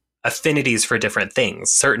have affinities for different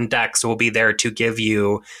things. Certain decks will be there to give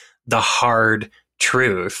you the hard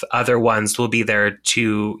truth. Other ones will be there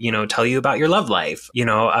to, tell you about your love life.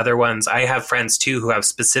 Other ones, I have friends too who have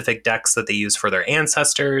specific decks that they use for their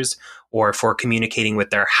ancestors or for communicating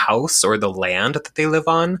with their house or the land that they live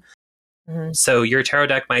on. Mm-hmm. So your tarot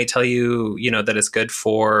deck might tell you, that it's good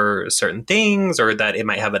for certain things or that it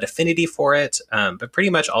might have an affinity for it. But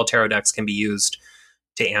pretty much all tarot decks can be used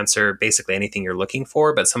to answer basically anything you're looking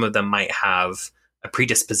for, but some of them might have a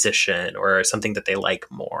predisposition or something that they like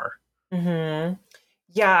more. Mm-hmm.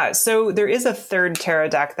 Yeah, so there is a third tarot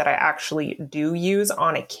deck that I actually do use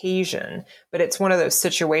on occasion, but it's one of those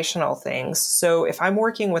situational things. So if I'm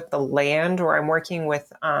working with the land or I'm working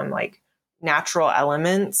with like natural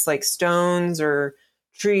elements like stones or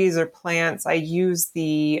trees or plants, I use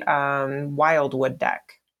the Wildwood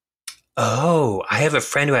deck. Oh, I have a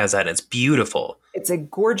friend who has that. It's beautiful. It's a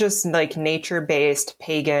gorgeous, like nature-based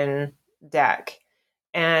pagan deck.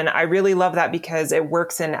 And I really love that because it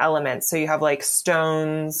works in elements. So you have like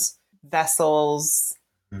stones, vessels,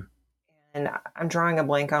 and I'm drawing a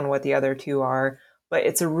blank on what the other two are, but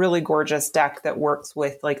it's a really gorgeous deck that works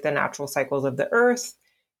with like the natural cycles of the earth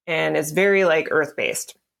and it's very like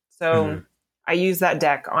earth-based. So I use that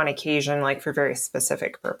deck on occasion, like for very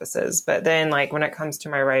specific purposes. But then like when it comes to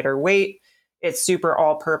my Rider-Waite, it's super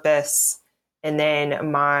all-purpose. And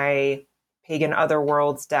then my Pagan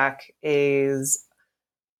Otherworlds deck is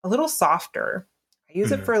a little softer. I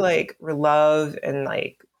use it for like love and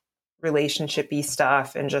like relationship-y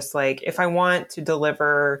stuff. And just like, if I want to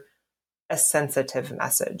deliver a sensitive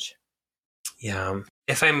message. Yeah.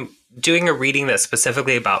 If I'm doing a reading that's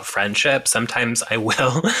specifically about friendship, sometimes I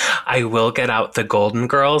will get out the Golden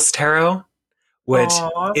Girls Tarot, which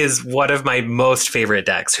is one of my most favorite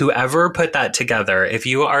decks. Whoever put that together, if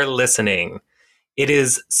you are listening, it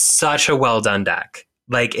is such a well done deck.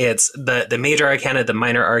 Like it's the major arcana, the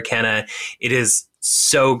minor arcana. It is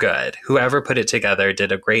so good. Whoever put it together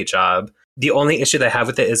did a great job. The only issue that I have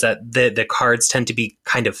with it is that the cards tend to be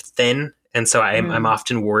kind of thin. And so I'm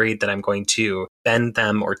often worried that I'm going to bend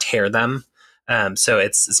them or tear them. So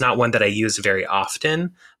it's not one that I use very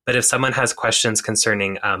often. But if someone has questions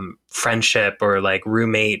concerning friendship or like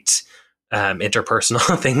roommate,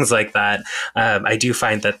 interpersonal things like that, I do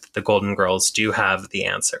find that the Golden Girls do have the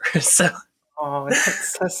answer. So. Oh,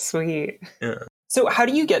 that's so sweet. Yeah. So how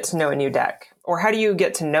do you get to know a new deck? Or how do you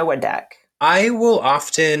get to know a deck? I will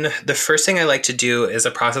often, the first thing I like to do is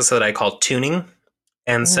a process that I call tuning.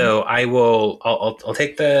 And so I'll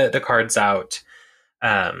take the cards out.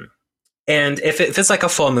 And if it's like a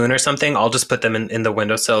full moon or something, I'll just put them in the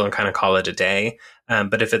windowsill and kind of call it a day.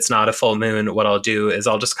 But if it's not a full moon, what I'll do is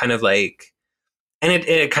I'll just kind of like, and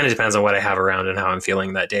it kind of depends on what I have around and how I'm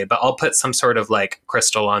feeling that day, but I'll put some sort of like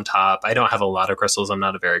crystal on top. I don't have a lot of crystals. I'm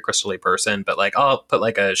not a very crystal-y person, but like I'll put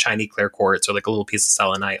like a shiny clear quartz or like a little piece of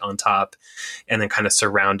selenite on top and then kind of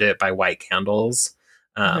surround it by white candles,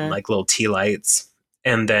 like little tea lights.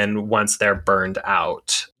 And then once they're burned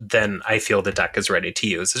out, then I feel the deck is ready to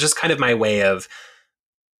use. It's just kind of my way of,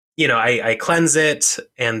 I cleanse it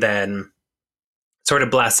and then sort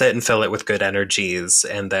of bless it and fill it with good energies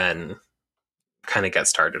and then kind of get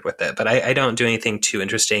started with it. But I don't do anything too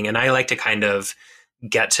interesting. And I like to kind of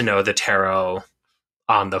get to know the tarot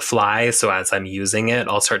on the fly. So as I'm using it,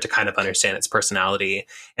 I'll start to kind of understand its personality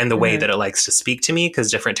and the way that it likes to speak to me, because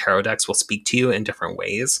different tarot decks will speak to you in different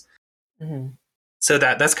ways. So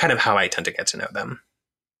that's kind of how I tend to get to know them.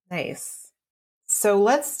 Nice. So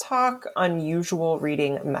let's talk unusual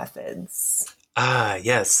reading methods. Ah,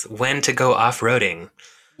 yes. When to go off-roading.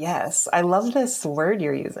 Yes, I love this word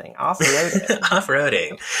you're using, off-roading.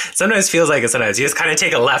 Off-roading. Sometimes feels like it. Sometimes you just kind of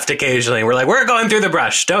take a left occasionally. We're like, we're going through the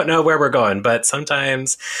brush. Don't know where we're going. But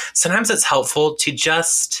sometimes it's helpful to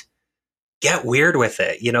just get weird with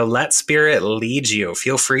it. Let spirit lead you.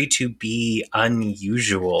 Feel free to be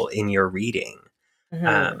unusual in your reading.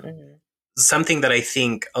 Something that I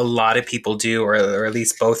think a lot of people do, or at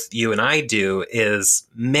least both you and I do, is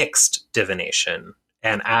mixed divination.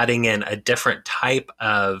 And adding in a different type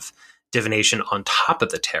of divination on top of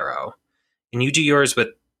the tarot. And you do yours with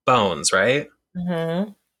bones, right?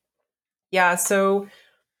 Yeah, so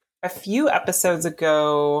a few episodes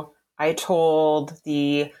ago, I told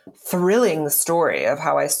the thrilling story of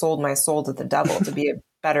how I sold my soul to the devil to be a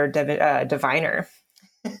better diviner.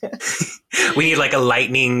 We need like a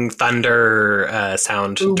lightning thunder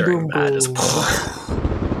sound boom, during boom, that.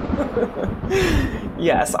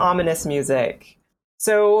 Yes, ominous music.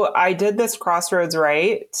 So I did this crossroads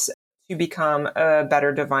rite to become a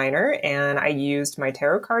better diviner, and I used my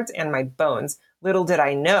tarot cards and my bones. Little did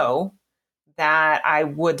I know that I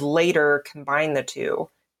would later combine the two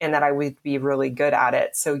and that I would be really good at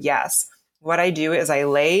it. So yes, what I do is I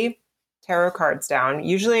lay tarot cards down.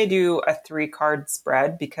 Usually I do a 3-card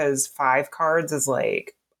spread because 5 cards is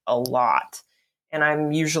like a lot. And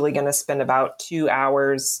I'm usually going to spend about 2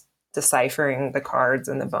 hours deciphering the cards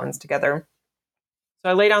and the bones together.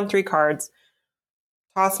 So I lay down 3 cards,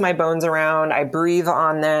 toss my bones around, I breathe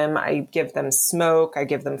on them, I give them smoke, I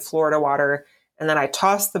give them Florida water, and then I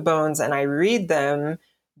toss the bones and I read them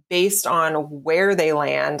based on where they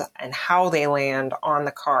land and how they land on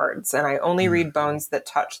the cards. And I only read bones that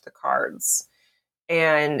touch the cards.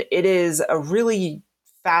 And it is a really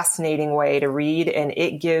fascinating way to read, and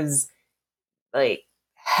it gives like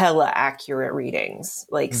hella accurate readings,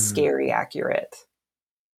 like scary accurate.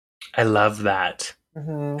 I love that.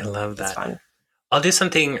 Mm-hmm. I love that. It's fun. I'll do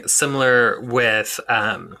something similar with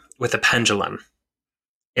a pendulum.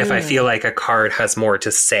 If I feel like a card has more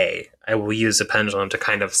to say, I will use a pendulum to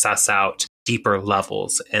kind of suss out deeper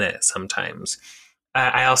levels in it sometimes.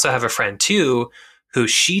 I also have a friend too, who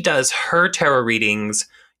she does her tarot readings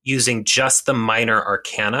using just the minor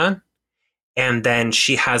arcana. And then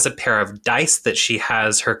she has a pair of dice that she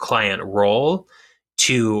has her client roll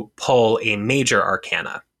to pull a major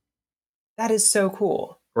arcana. That is so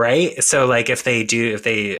cool. Right? So like if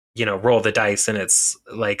they roll the dice and it's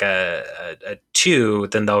like a 2,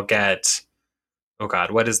 then they'll get, oh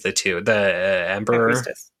God, what is the 2? The Emperor? High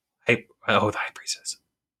Priestess. The High Priestess.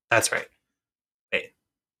 That's right. Wait.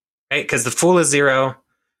 Right? Because the Fool is 0.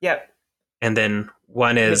 Yep. And then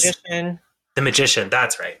 1 is... Magician. The Magician,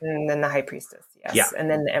 that's right. And then the High Priestess, yes. Yeah. And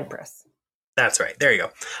then the Empress. That's right. There you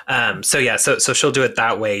go. So she'll do it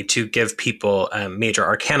that way to give people major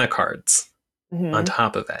arcana cards on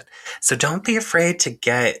top of it. So don't be afraid to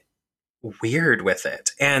get weird with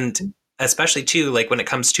it. And especially too, like when it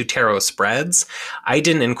comes to tarot spreads, I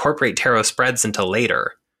didn't incorporate tarot spreads until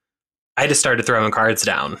later. I just started throwing cards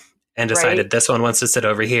down and decided this one wants to sit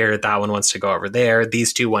over here. That one wants to go over there.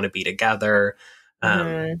 These two want to be together.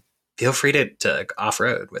 Feel free to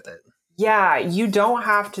off-road with it. Yeah, you don't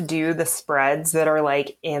have to do the spreads that are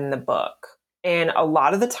like in the book. And a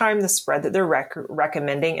lot of the time, the spread that they're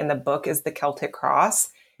recommending in the book is the Celtic Cross.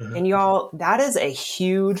 And y'all, that is a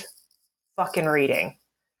huge fucking reading.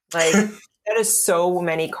 Like, that is so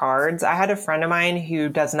many cards. I had a friend of mine who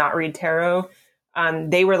does not read tarot.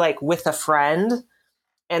 They were like with a friend,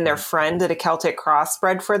 and their friend did a Celtic Cross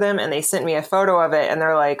spread for them. And they sent me a photo of it. And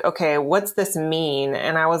they're like, okay, what's this mean?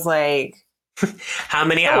 And I was like, how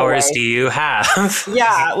many hours do you have?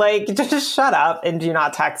 Yeah, like just shut up and do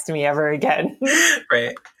not text me ever again.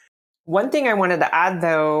 Right. One thing I wanted to add,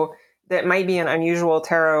 though, that might be an unusual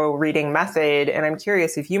tarot reading method, and I'm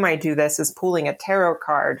curious if you might do this, is pulling a tarot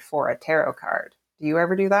card for a tarot card. Do you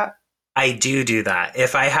ever do that? I do that.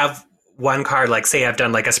 If I have one card, like say I've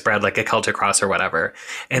done like a spread, like a Celtic Cross or whatever,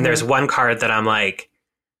 and there's one card that I'm like,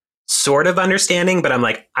 sort of understanding, but I'm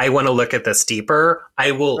like, I want to look at this deeper.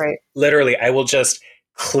 I will I will just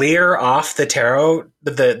clear off the tarot,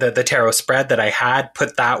 the tarot spread that I had,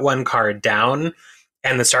 put that one card down,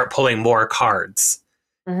 and then start pulling more cards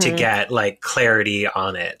to get like clarity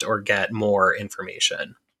on it or get more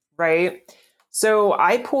information. Right. So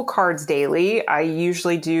I pull cards daily. I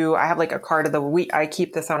have like a card of the week. I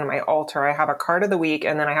keep this on my altar. I have a card of the week,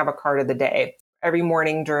 and then I have a card of the day. Every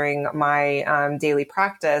morning during my daily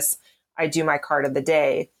practice, I do my card of the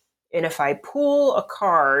day. And if I pull a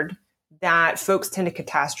card that folks tend to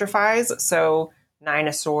catastrophize, so 9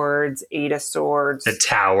 of Swords, 8 of Swords, the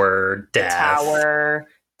Tower,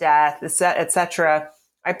 Death, etc.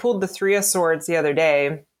 I pulled the 3 of Swords the other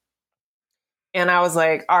day, and I was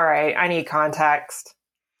like, all right, I need context.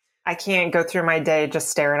 I can't go through my day just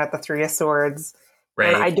staring at the 3 of Swords.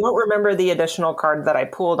 Right. And I don't remember the additional card that I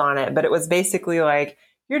pulled on it, but it was basically like,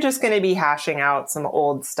 you're just going to be hashing out some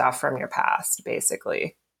old stuff from your past,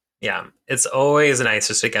 basically. Yeah, it's always nice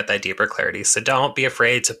just to get that deeper clarity. So don't be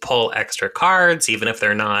afraid to pull extra cards, even if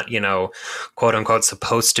they're not, quote unquote,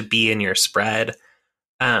 supposed to be in your spread.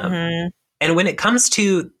 And when it comes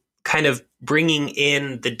to kind of bringing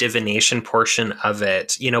in the divination portion of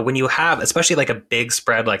it, when you have, especially like a big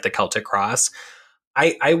spread like the Celtic Cross,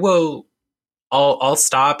 I'll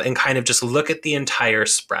stop and kind of just look at the entire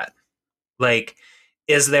spread. Like,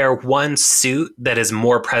 is there one suit that is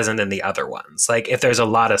more present than the other ones? Like, if there's a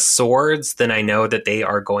lot of swords, then I know that they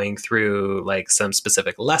are going through like some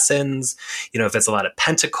specific lessons. If it's a lot of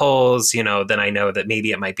pentacles, then I know that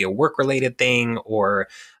maybe it might be a work-related thing. Or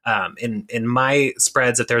in my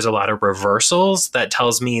spreads, if there's a lot of reversals, that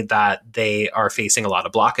tells me that they are facing a lot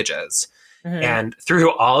of blockages. And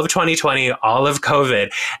through all of 2020, all of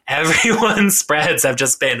COVID, everyone's spreads have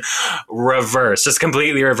just been reversed, just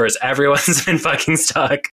completely reversed. Everyone's been fucking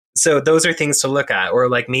stuck. So those are things to look at. Or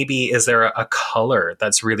like maybe is there a color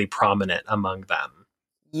that's really prominent among them?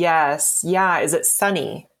 Yes. Yeah. Is it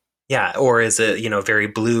sunny? Yeah. Or is it, very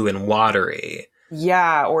blue and watery?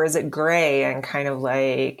 Yeah. Or is it gray and kind of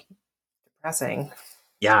like depressing?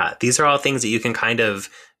 Yeah. These are all things that you can kind of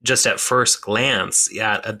just at first glance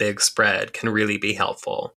at a big spread can really be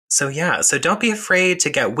helpful. So yeah. So don't be afraid to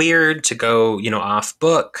get weird, to go, off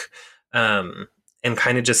book. And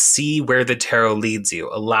kind of just see where the tarot leads you.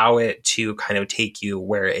 Allow it to kind of take you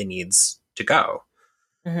where it needs to go.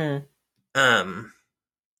 Mm-hmm.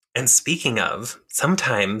 And speaking of,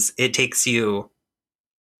 sometimes it takes you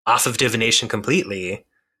off of divination completely,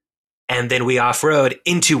 and then we off-road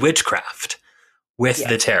into witchcraft with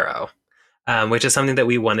the tarot, which is something that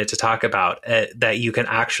we wanted to talk about, that you can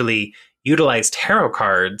actually utilize tarot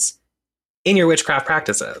cards in your witchcraft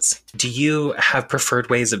practices. Do you have preferred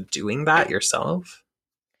ways of doing that yourself?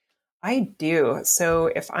 I do. So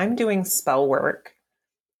if I'm doing spell work,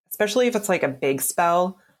 especially if it's like a big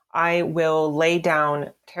spell, I will lay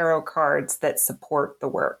down tarot cards that support the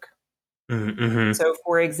work. Mm-hmm. So,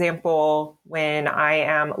 for example, when I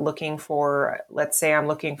am looking for, let's say I'm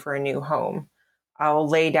looking for a new home, I'll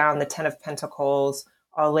lay down the 10 of Pentacles,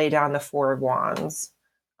 I'll lay down the 4 of Wands,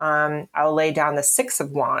 I'll lay down the 6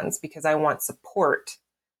 of Wands because I want support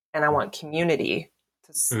and I want community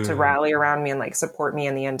to rally around me and like support me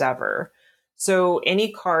in the endeavor. So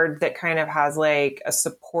any card that kind of has like a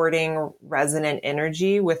supporting resonant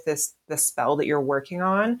energy with the spell that you're working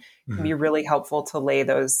on can be really helpful to lay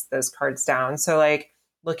those cards down. So like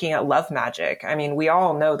looking at love magic. I mean, we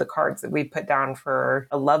all know the cards that we put down for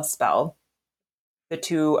a love spell. The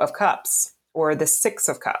 2 of Cups or the 6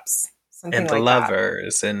 of Cups. Something and the like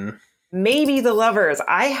Lovers that. and maybe the Lovers.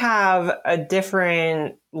 I have a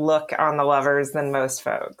different look on the Lovers than most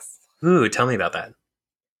folks. Ooh, tell me about that.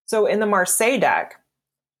 So in the Marseille deck,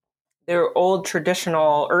 their old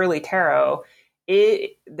traditional early tarot,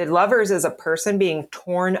 the Lovers is a person being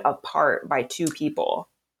torn apart by 2 people.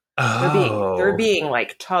 Oh. They're being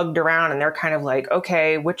like tugged around and they're kind of like,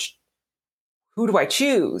 okay, who do I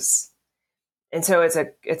choose? And so it's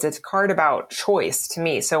a card about choice to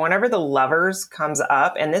me. So whenever the Lovers comes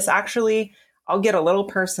up, and this actually, I'll get a little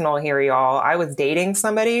personal here, y'all. I was dating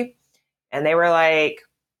somebody and they were like,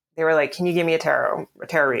 can you give me a tarot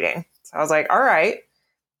reading? So I was like, all right.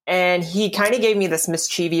 And he kind of gave me this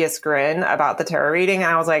mischievous grin about the tarot reading.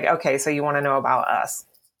 And I was like, okay, so you want to know about us,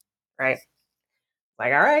 right?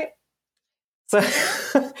 Like, all right. So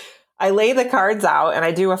I lay the cards out and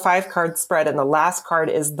I do a 5-card spread. And the last card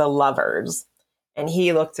is the Lovers. And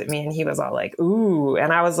he looked at me and he was all like, ooh.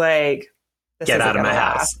 And I was like, get out of my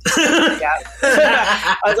house.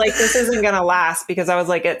 I was like, this isn't going to last, because I was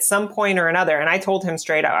like, at some point or another, and I told him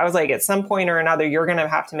straight up, I was like, at some point or another, you're going to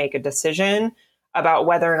have to make a decision about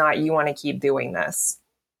whether or not you want to keep doing this.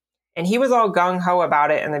 And he was all gung ho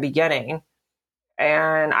about it in the beginning.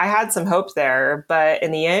 And I had some hope there. But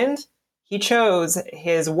in the end, he chose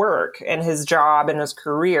his work and his job and his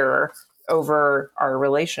career over our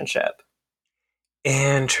relationship.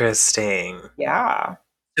 Interesting. Yeah.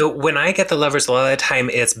 So when I get the Lovers, a lot of the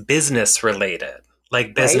time it's business related,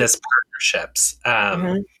 like business partnerships.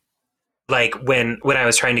 Like when I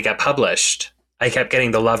was trying to get published, I kept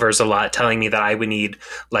getting the Lovers a lot, telling me that I would need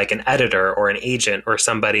like an editor or an agent or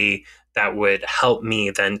somebody that would help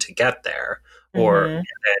me then to get there. And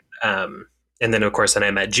then of course, then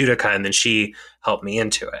I met Judica, and then she helped me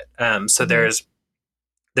into it. So there's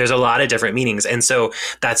a lot of different meanings. And so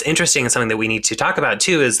that's interesting. And something that we need to talk about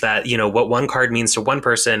too, is that, what one card means to one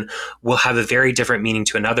person will have a very different meaning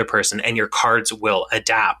to another person. And your cards will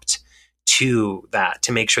adapt to that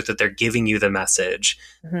to make sure that they're giving you the message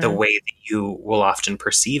the way that you will often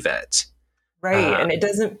perceive it. Right. And it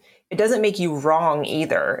doesn't make you wrong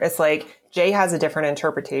either. It's like Jay has a different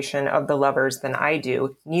interpretation of the Lovers than I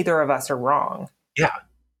do. Neither of us are wrong. Yeah,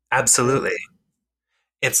 absolutely.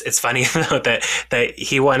 It's funny though that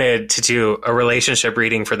he wanted to do a relationship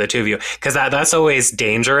reading for the 2 of you, because that's always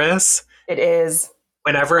dangerous. It is.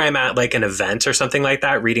 Whenever I'm at like an event or something like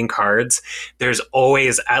that, reading cards, there's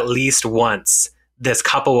always at least once this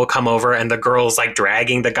couple will come over and the girl's like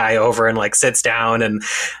dragging the guy over and like sits down, and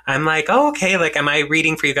I'm like, oh, okay, like, am I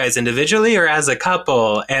reading for you guys individually or as a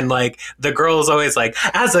couple? And like the girl's always like,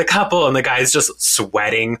 as a couple, and the guy's just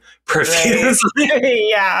sweating profusely. Right.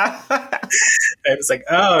 Yeah. I was like,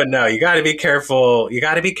 oh no, you got to be careful. You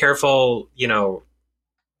got to be careful,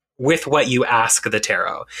 with what you ask the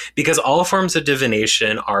tarot, because all forms of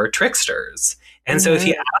divination are tricksters. And so if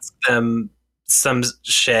you ask them some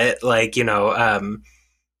shit like,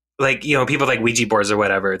 like, people like Ouija boards or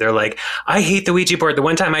whatever. They're like, I hate the Ouija board. The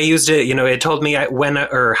one time I used it, it told me when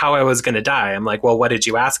or how I was going to die. I'm like, well, what did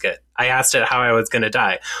you ask it? I asked it how I was going to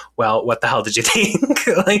die. Well, what the hell did you think?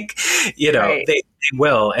 Like, Right. they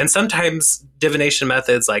will. And sometimes divination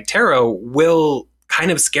methods like tarot will kind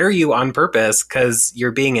of scare you on purpose because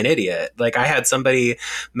you're being an idiot. Like, I had somebody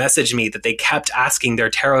message me that they kept asking their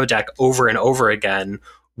tarot deck over and over again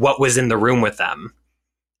what was in the room with them,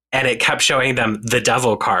 and it kept showing them the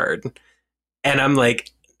devil card. And I'm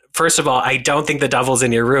like, first of all, I don't think the devil's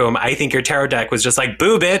in your room. I think your tarot deck was just like,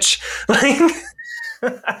 boo, bitch. Like,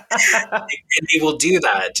 and they will do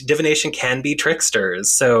that. Divination can be tricksters.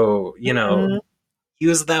 So, Mhm.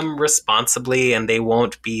 use them responsibly and they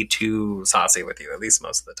won't be too saucy with you, at least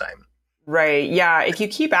most of the time. Right. Yeah. If you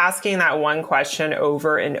keep asking that one question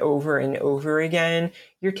over and over and over again,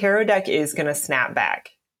 your tarot deck is going to snap back.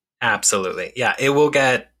 Absolutely. Yeah. It will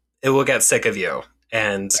get sick of you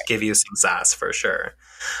and give you some sass for sure.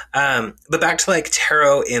 But back to like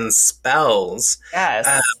tarot in spells.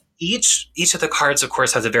 Yes. Each of the cards, of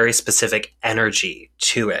course, has a very specific energy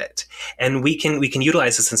to it, and we can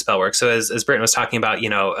utilize this in spell work. So as Britton was talking about,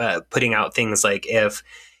 putting out things like if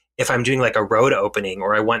I'm doing like a road opening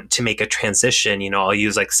or I want to make a transition, I'll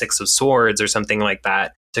use like Six of Swords or something like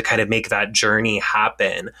that to kind of make that journey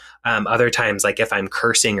happen. Other times, like if I'm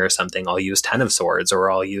cursing or something, I'll use Ten of Swords or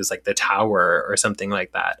I'll use like the Tower or something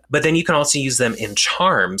like that. But then you can also use them in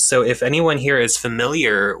charms. So if anyone here is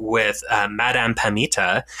familiar with Madame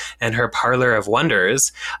Pamita and her Parlor of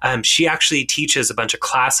Wonders, she actually teaches a bunch of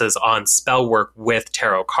classes on spell work with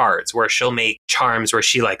tarot cards, where she'll make charms where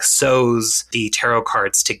she like sews the tarot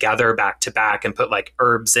cards together back to back and put like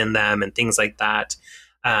herbs in them and things like that.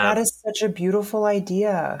 That is such a beautiful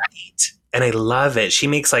idea. Right. And I love it. She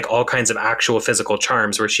makes like all kinds of actual physical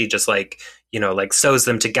charms where she just like, like sews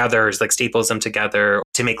them together, like staples them together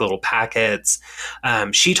to make little packets.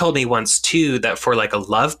 She told me once too that for like a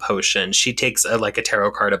love potion, she takes like a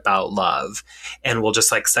tarot card about love and will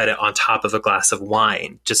just like set it on top of a glass of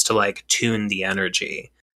wine just to like tune the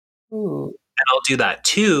energy. Ooh. And I'll do that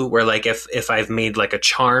too, where like if I've made like a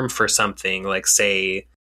charm for something, like say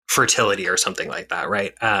fertility or something like that,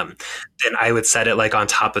 right? Then I would set it like on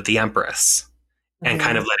top of the Empress and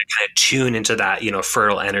kind of let it kind of tune into that,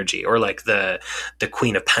 fertile energy, or like the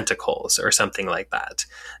Queen of Pentacles or something like that,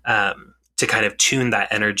 to kind of tune that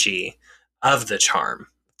energy of the charm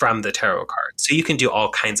from the tarot card. So you can do all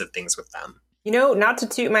kinds of things with them. Not to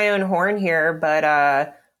toot my own horn here, but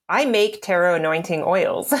I make tarot anointing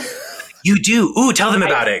oils. You do? Ooh, tell them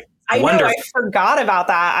about it. I Wonderful. know, I forgot about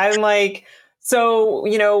that. I'm like, so,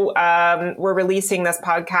 we're releasing this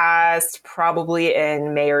podcast probably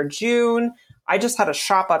in May or June. I just had a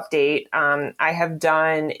shop update. I have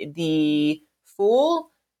done the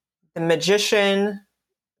Fool, the Magician,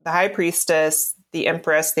 the High Priestess, the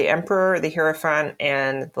Empress, the Emperor, the Hierophant,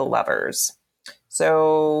 and the Lovers.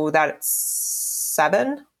 So that's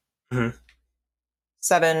 7. Mm-hmm.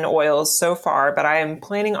 7 oils so far, but I am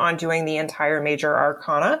planning on doing the entire major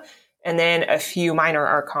arcana and then a few minor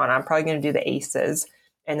arcana. I'm probably going to do the aces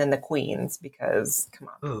and then the queens because, come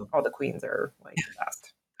on, Ooh. all the queens are like the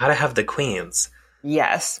best. Gotta have the queens.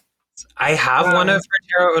 Yes. I have one of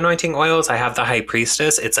her tarot anointing oils. I have the High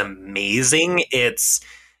Priestess. It's amazing. It's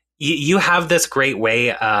you have this great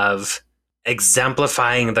way of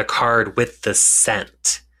exemplifying the card with the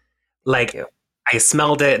scent. Like, I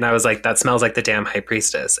smelled it and I was like, that smells like the damn High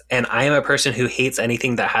Priestess. And I am a person who hates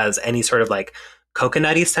anything that has any sort of like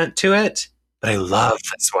coconutty scent to it, but I love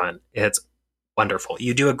this one. It's wonderful.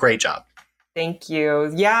 You do a great job. Thank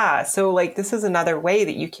you. Yeah. So like this is another way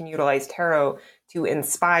that you can utilize tarot to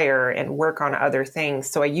inspire and work on other things.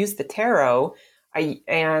 So I use the tarot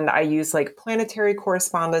I use like planetary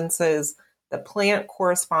correspondences, the plant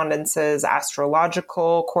correspondences,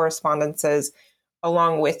 astrological correspondences,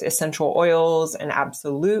 along with essential oils and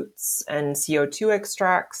absolutes and CO2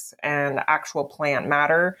 extracts and actual plant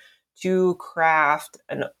matter to craft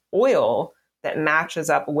an oil that matches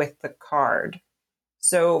up with the card.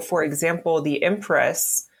 So, for example, the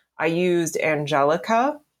Empress, I used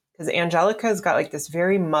Angelica because Angelica has got like this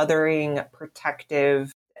very mothering,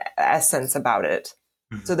 protective essence about it.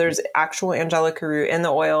 Mm-hmm. So there's actual Angelica root in the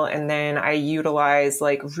oil, and then I utilize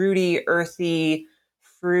like rooty, earthy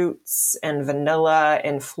fruits and vanilla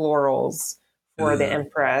and florals for the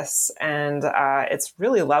Empress, and it's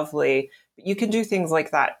really lovely. But you can do things like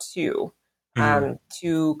that too,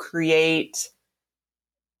 to create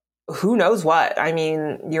who knows what. I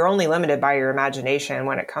mean, you're only limited by your imagination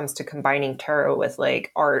when it comes to combining tarot with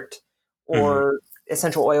like art or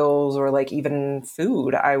essential oils or like even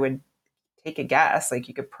food. I would take a guess. Like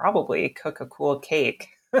you could probably cook a cool cake.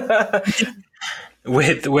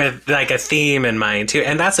 with like a theme in mind too.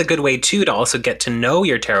 And that's a good way too to also get to know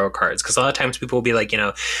your tarot cards, because a lot of times people will be like,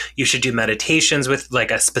 you should do meditations with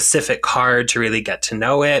like a specific card to really get to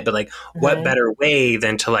know it. But like what better way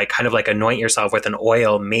than to like kind of like anoint yourself with an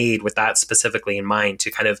oil made with that specifically in mind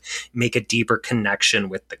to kind of make a deeper connection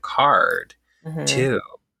with the card too.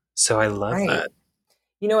 So I love that.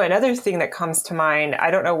 Another thing that comes to mind,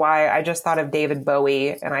 I don't know why, I just thought of David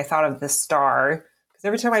Bowie and I thought of the star.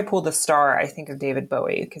 Every time I pull the star, I think of David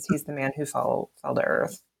Bowie because he's the man who fell to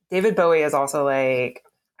earth. David Bowie is also like,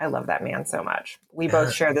 I love that man so much. We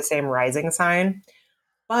both share the same rising sign,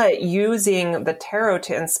 but using the tarot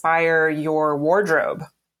to inspire your wardrobe.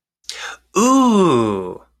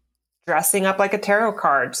 Ooh. Dressing up like a tarot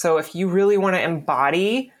card. So if you really want to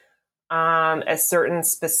embody a certain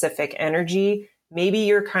specific energy, maybe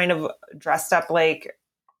you're kind of dressed up like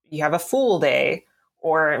you have a fool day.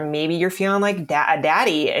 Or maybe you're feeling like a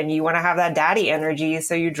daddy and you want to have that daddy energy.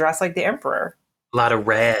 So you dress like the emperor. A lot of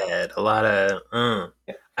red, a lot of, I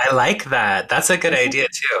like that. That's a good idea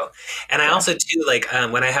too. And I also do like,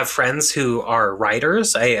 when I have friends who are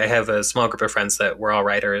writers, I have a small group of friends that we're all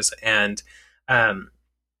writers, and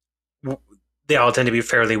they all tend to be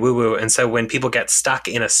fairly woo-woo. And so when people get stuck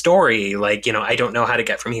in a story, like, I don't know how to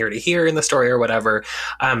get from here to here in the story or whatever,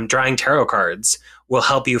 drawing tarot cards will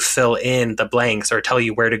help you fill in the blanks or tell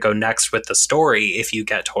you where to go next with the story if you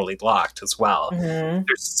get totally blocked as well. There's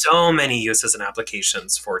so many uses and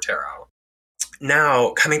applications for tarot.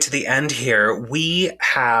 Now, coming to the end here, we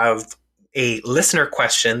have a listener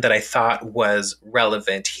question that I thought was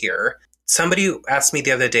relevant here. Somebody asked me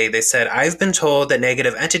the other day, they said, I've been told that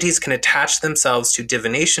negative entities can attach themselves to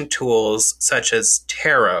divination tools such as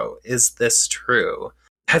tarot. Is this true?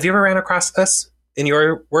 Have you ever ran across this in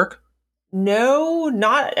your work? No,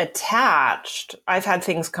 not attached. I've had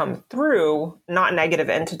things come through, not negative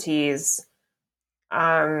entities.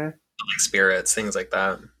 Like spirits, things like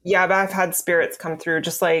that. Yeah, but I've had spirits come through,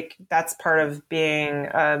 just like that's part of being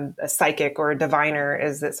a psychic or a diviner,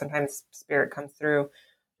 is that sometimes spirit comes through.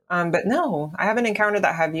 But no, I haven't encountered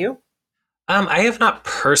that. Have you? I have not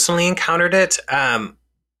personally encountered it.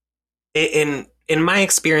 In my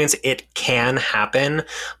experience, it can happen,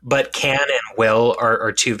 but can and will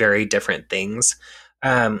are two very different things.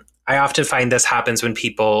 I often find this happens when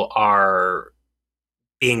people are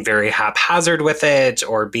being very haphazard with it,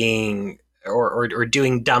 or being or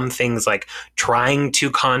doing dumb things like trying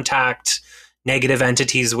to contact negative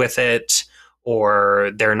entities with it,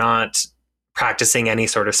 or they're not practicing any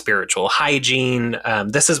sort of spiritual hygiene.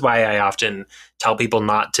 This is why I often tell people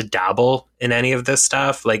not to dabble in any of this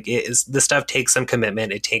stuff. Like, this stuff takes some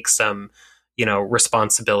commitment. It takes some,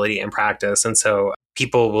 responsibility and practice. And so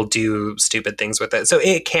people will do stupid things with it. So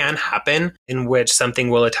it can happen in which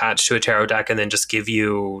something will attach to a tarot deck and then just give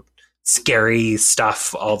you scary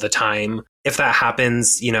stuff all the time. If that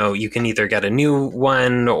happens, you can either get a new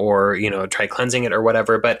one or, try cleansing it or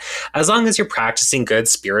whatever. But as long as you're practicing good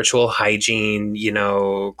spiritual hygiene,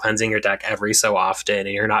 cleansing your deck every so often, and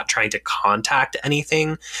you're not trying to contact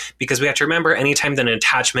anything, because we have to remember, anytime that an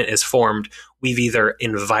attachment is formed, we've either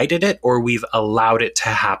invited it or we've allowed it to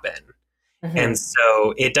happen. And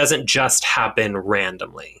so it doesn't just happen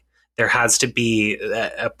randomly. There has to be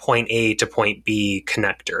a point A to point B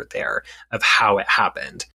connector there of how it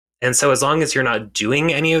happened. And so as long as you're not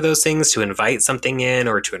doing any of those things to invite something in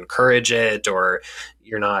or to encourage it, or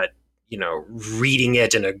you're not, reading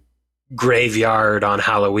it in a graveyard on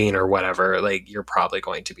Halloween or whatever, like, you're probably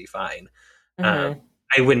going to be fine. I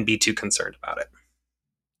wouldn't be too concerned about it.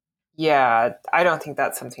 Yeah, I don't think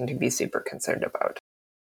that's something to be super concerned about.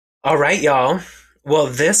 All right, y'all. Well,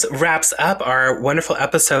 this wraps up our wonderful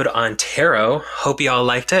episode on tarot. Hope y'all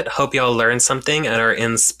liked it. Hope y'all learned something and are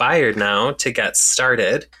inspired now to get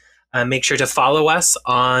started. Make sure to follow us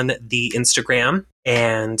on the Instagram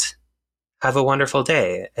and have a wonderful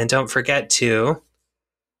day. And don't forget to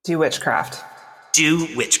do witchcraft. Do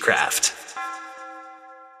witchcraft.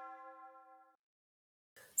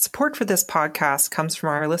 Support for this podcast comes from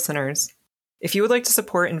our listeners. If you would like to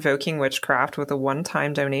support Invoking Witchcraft with a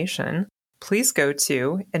one-time donation, please go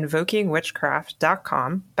to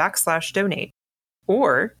invokingwitchcraft.com/donate.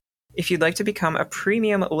 Or if you'd like to become a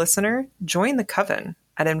premium listener, join the Coven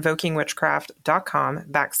at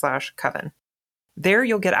invokingwitchcraft.com/coven. There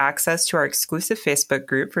you'll get access to our exclusive Facebook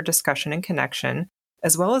group for discussion and connection,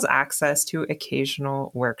 as well as access to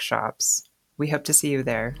occasional workshops. We hope to see you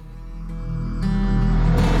there.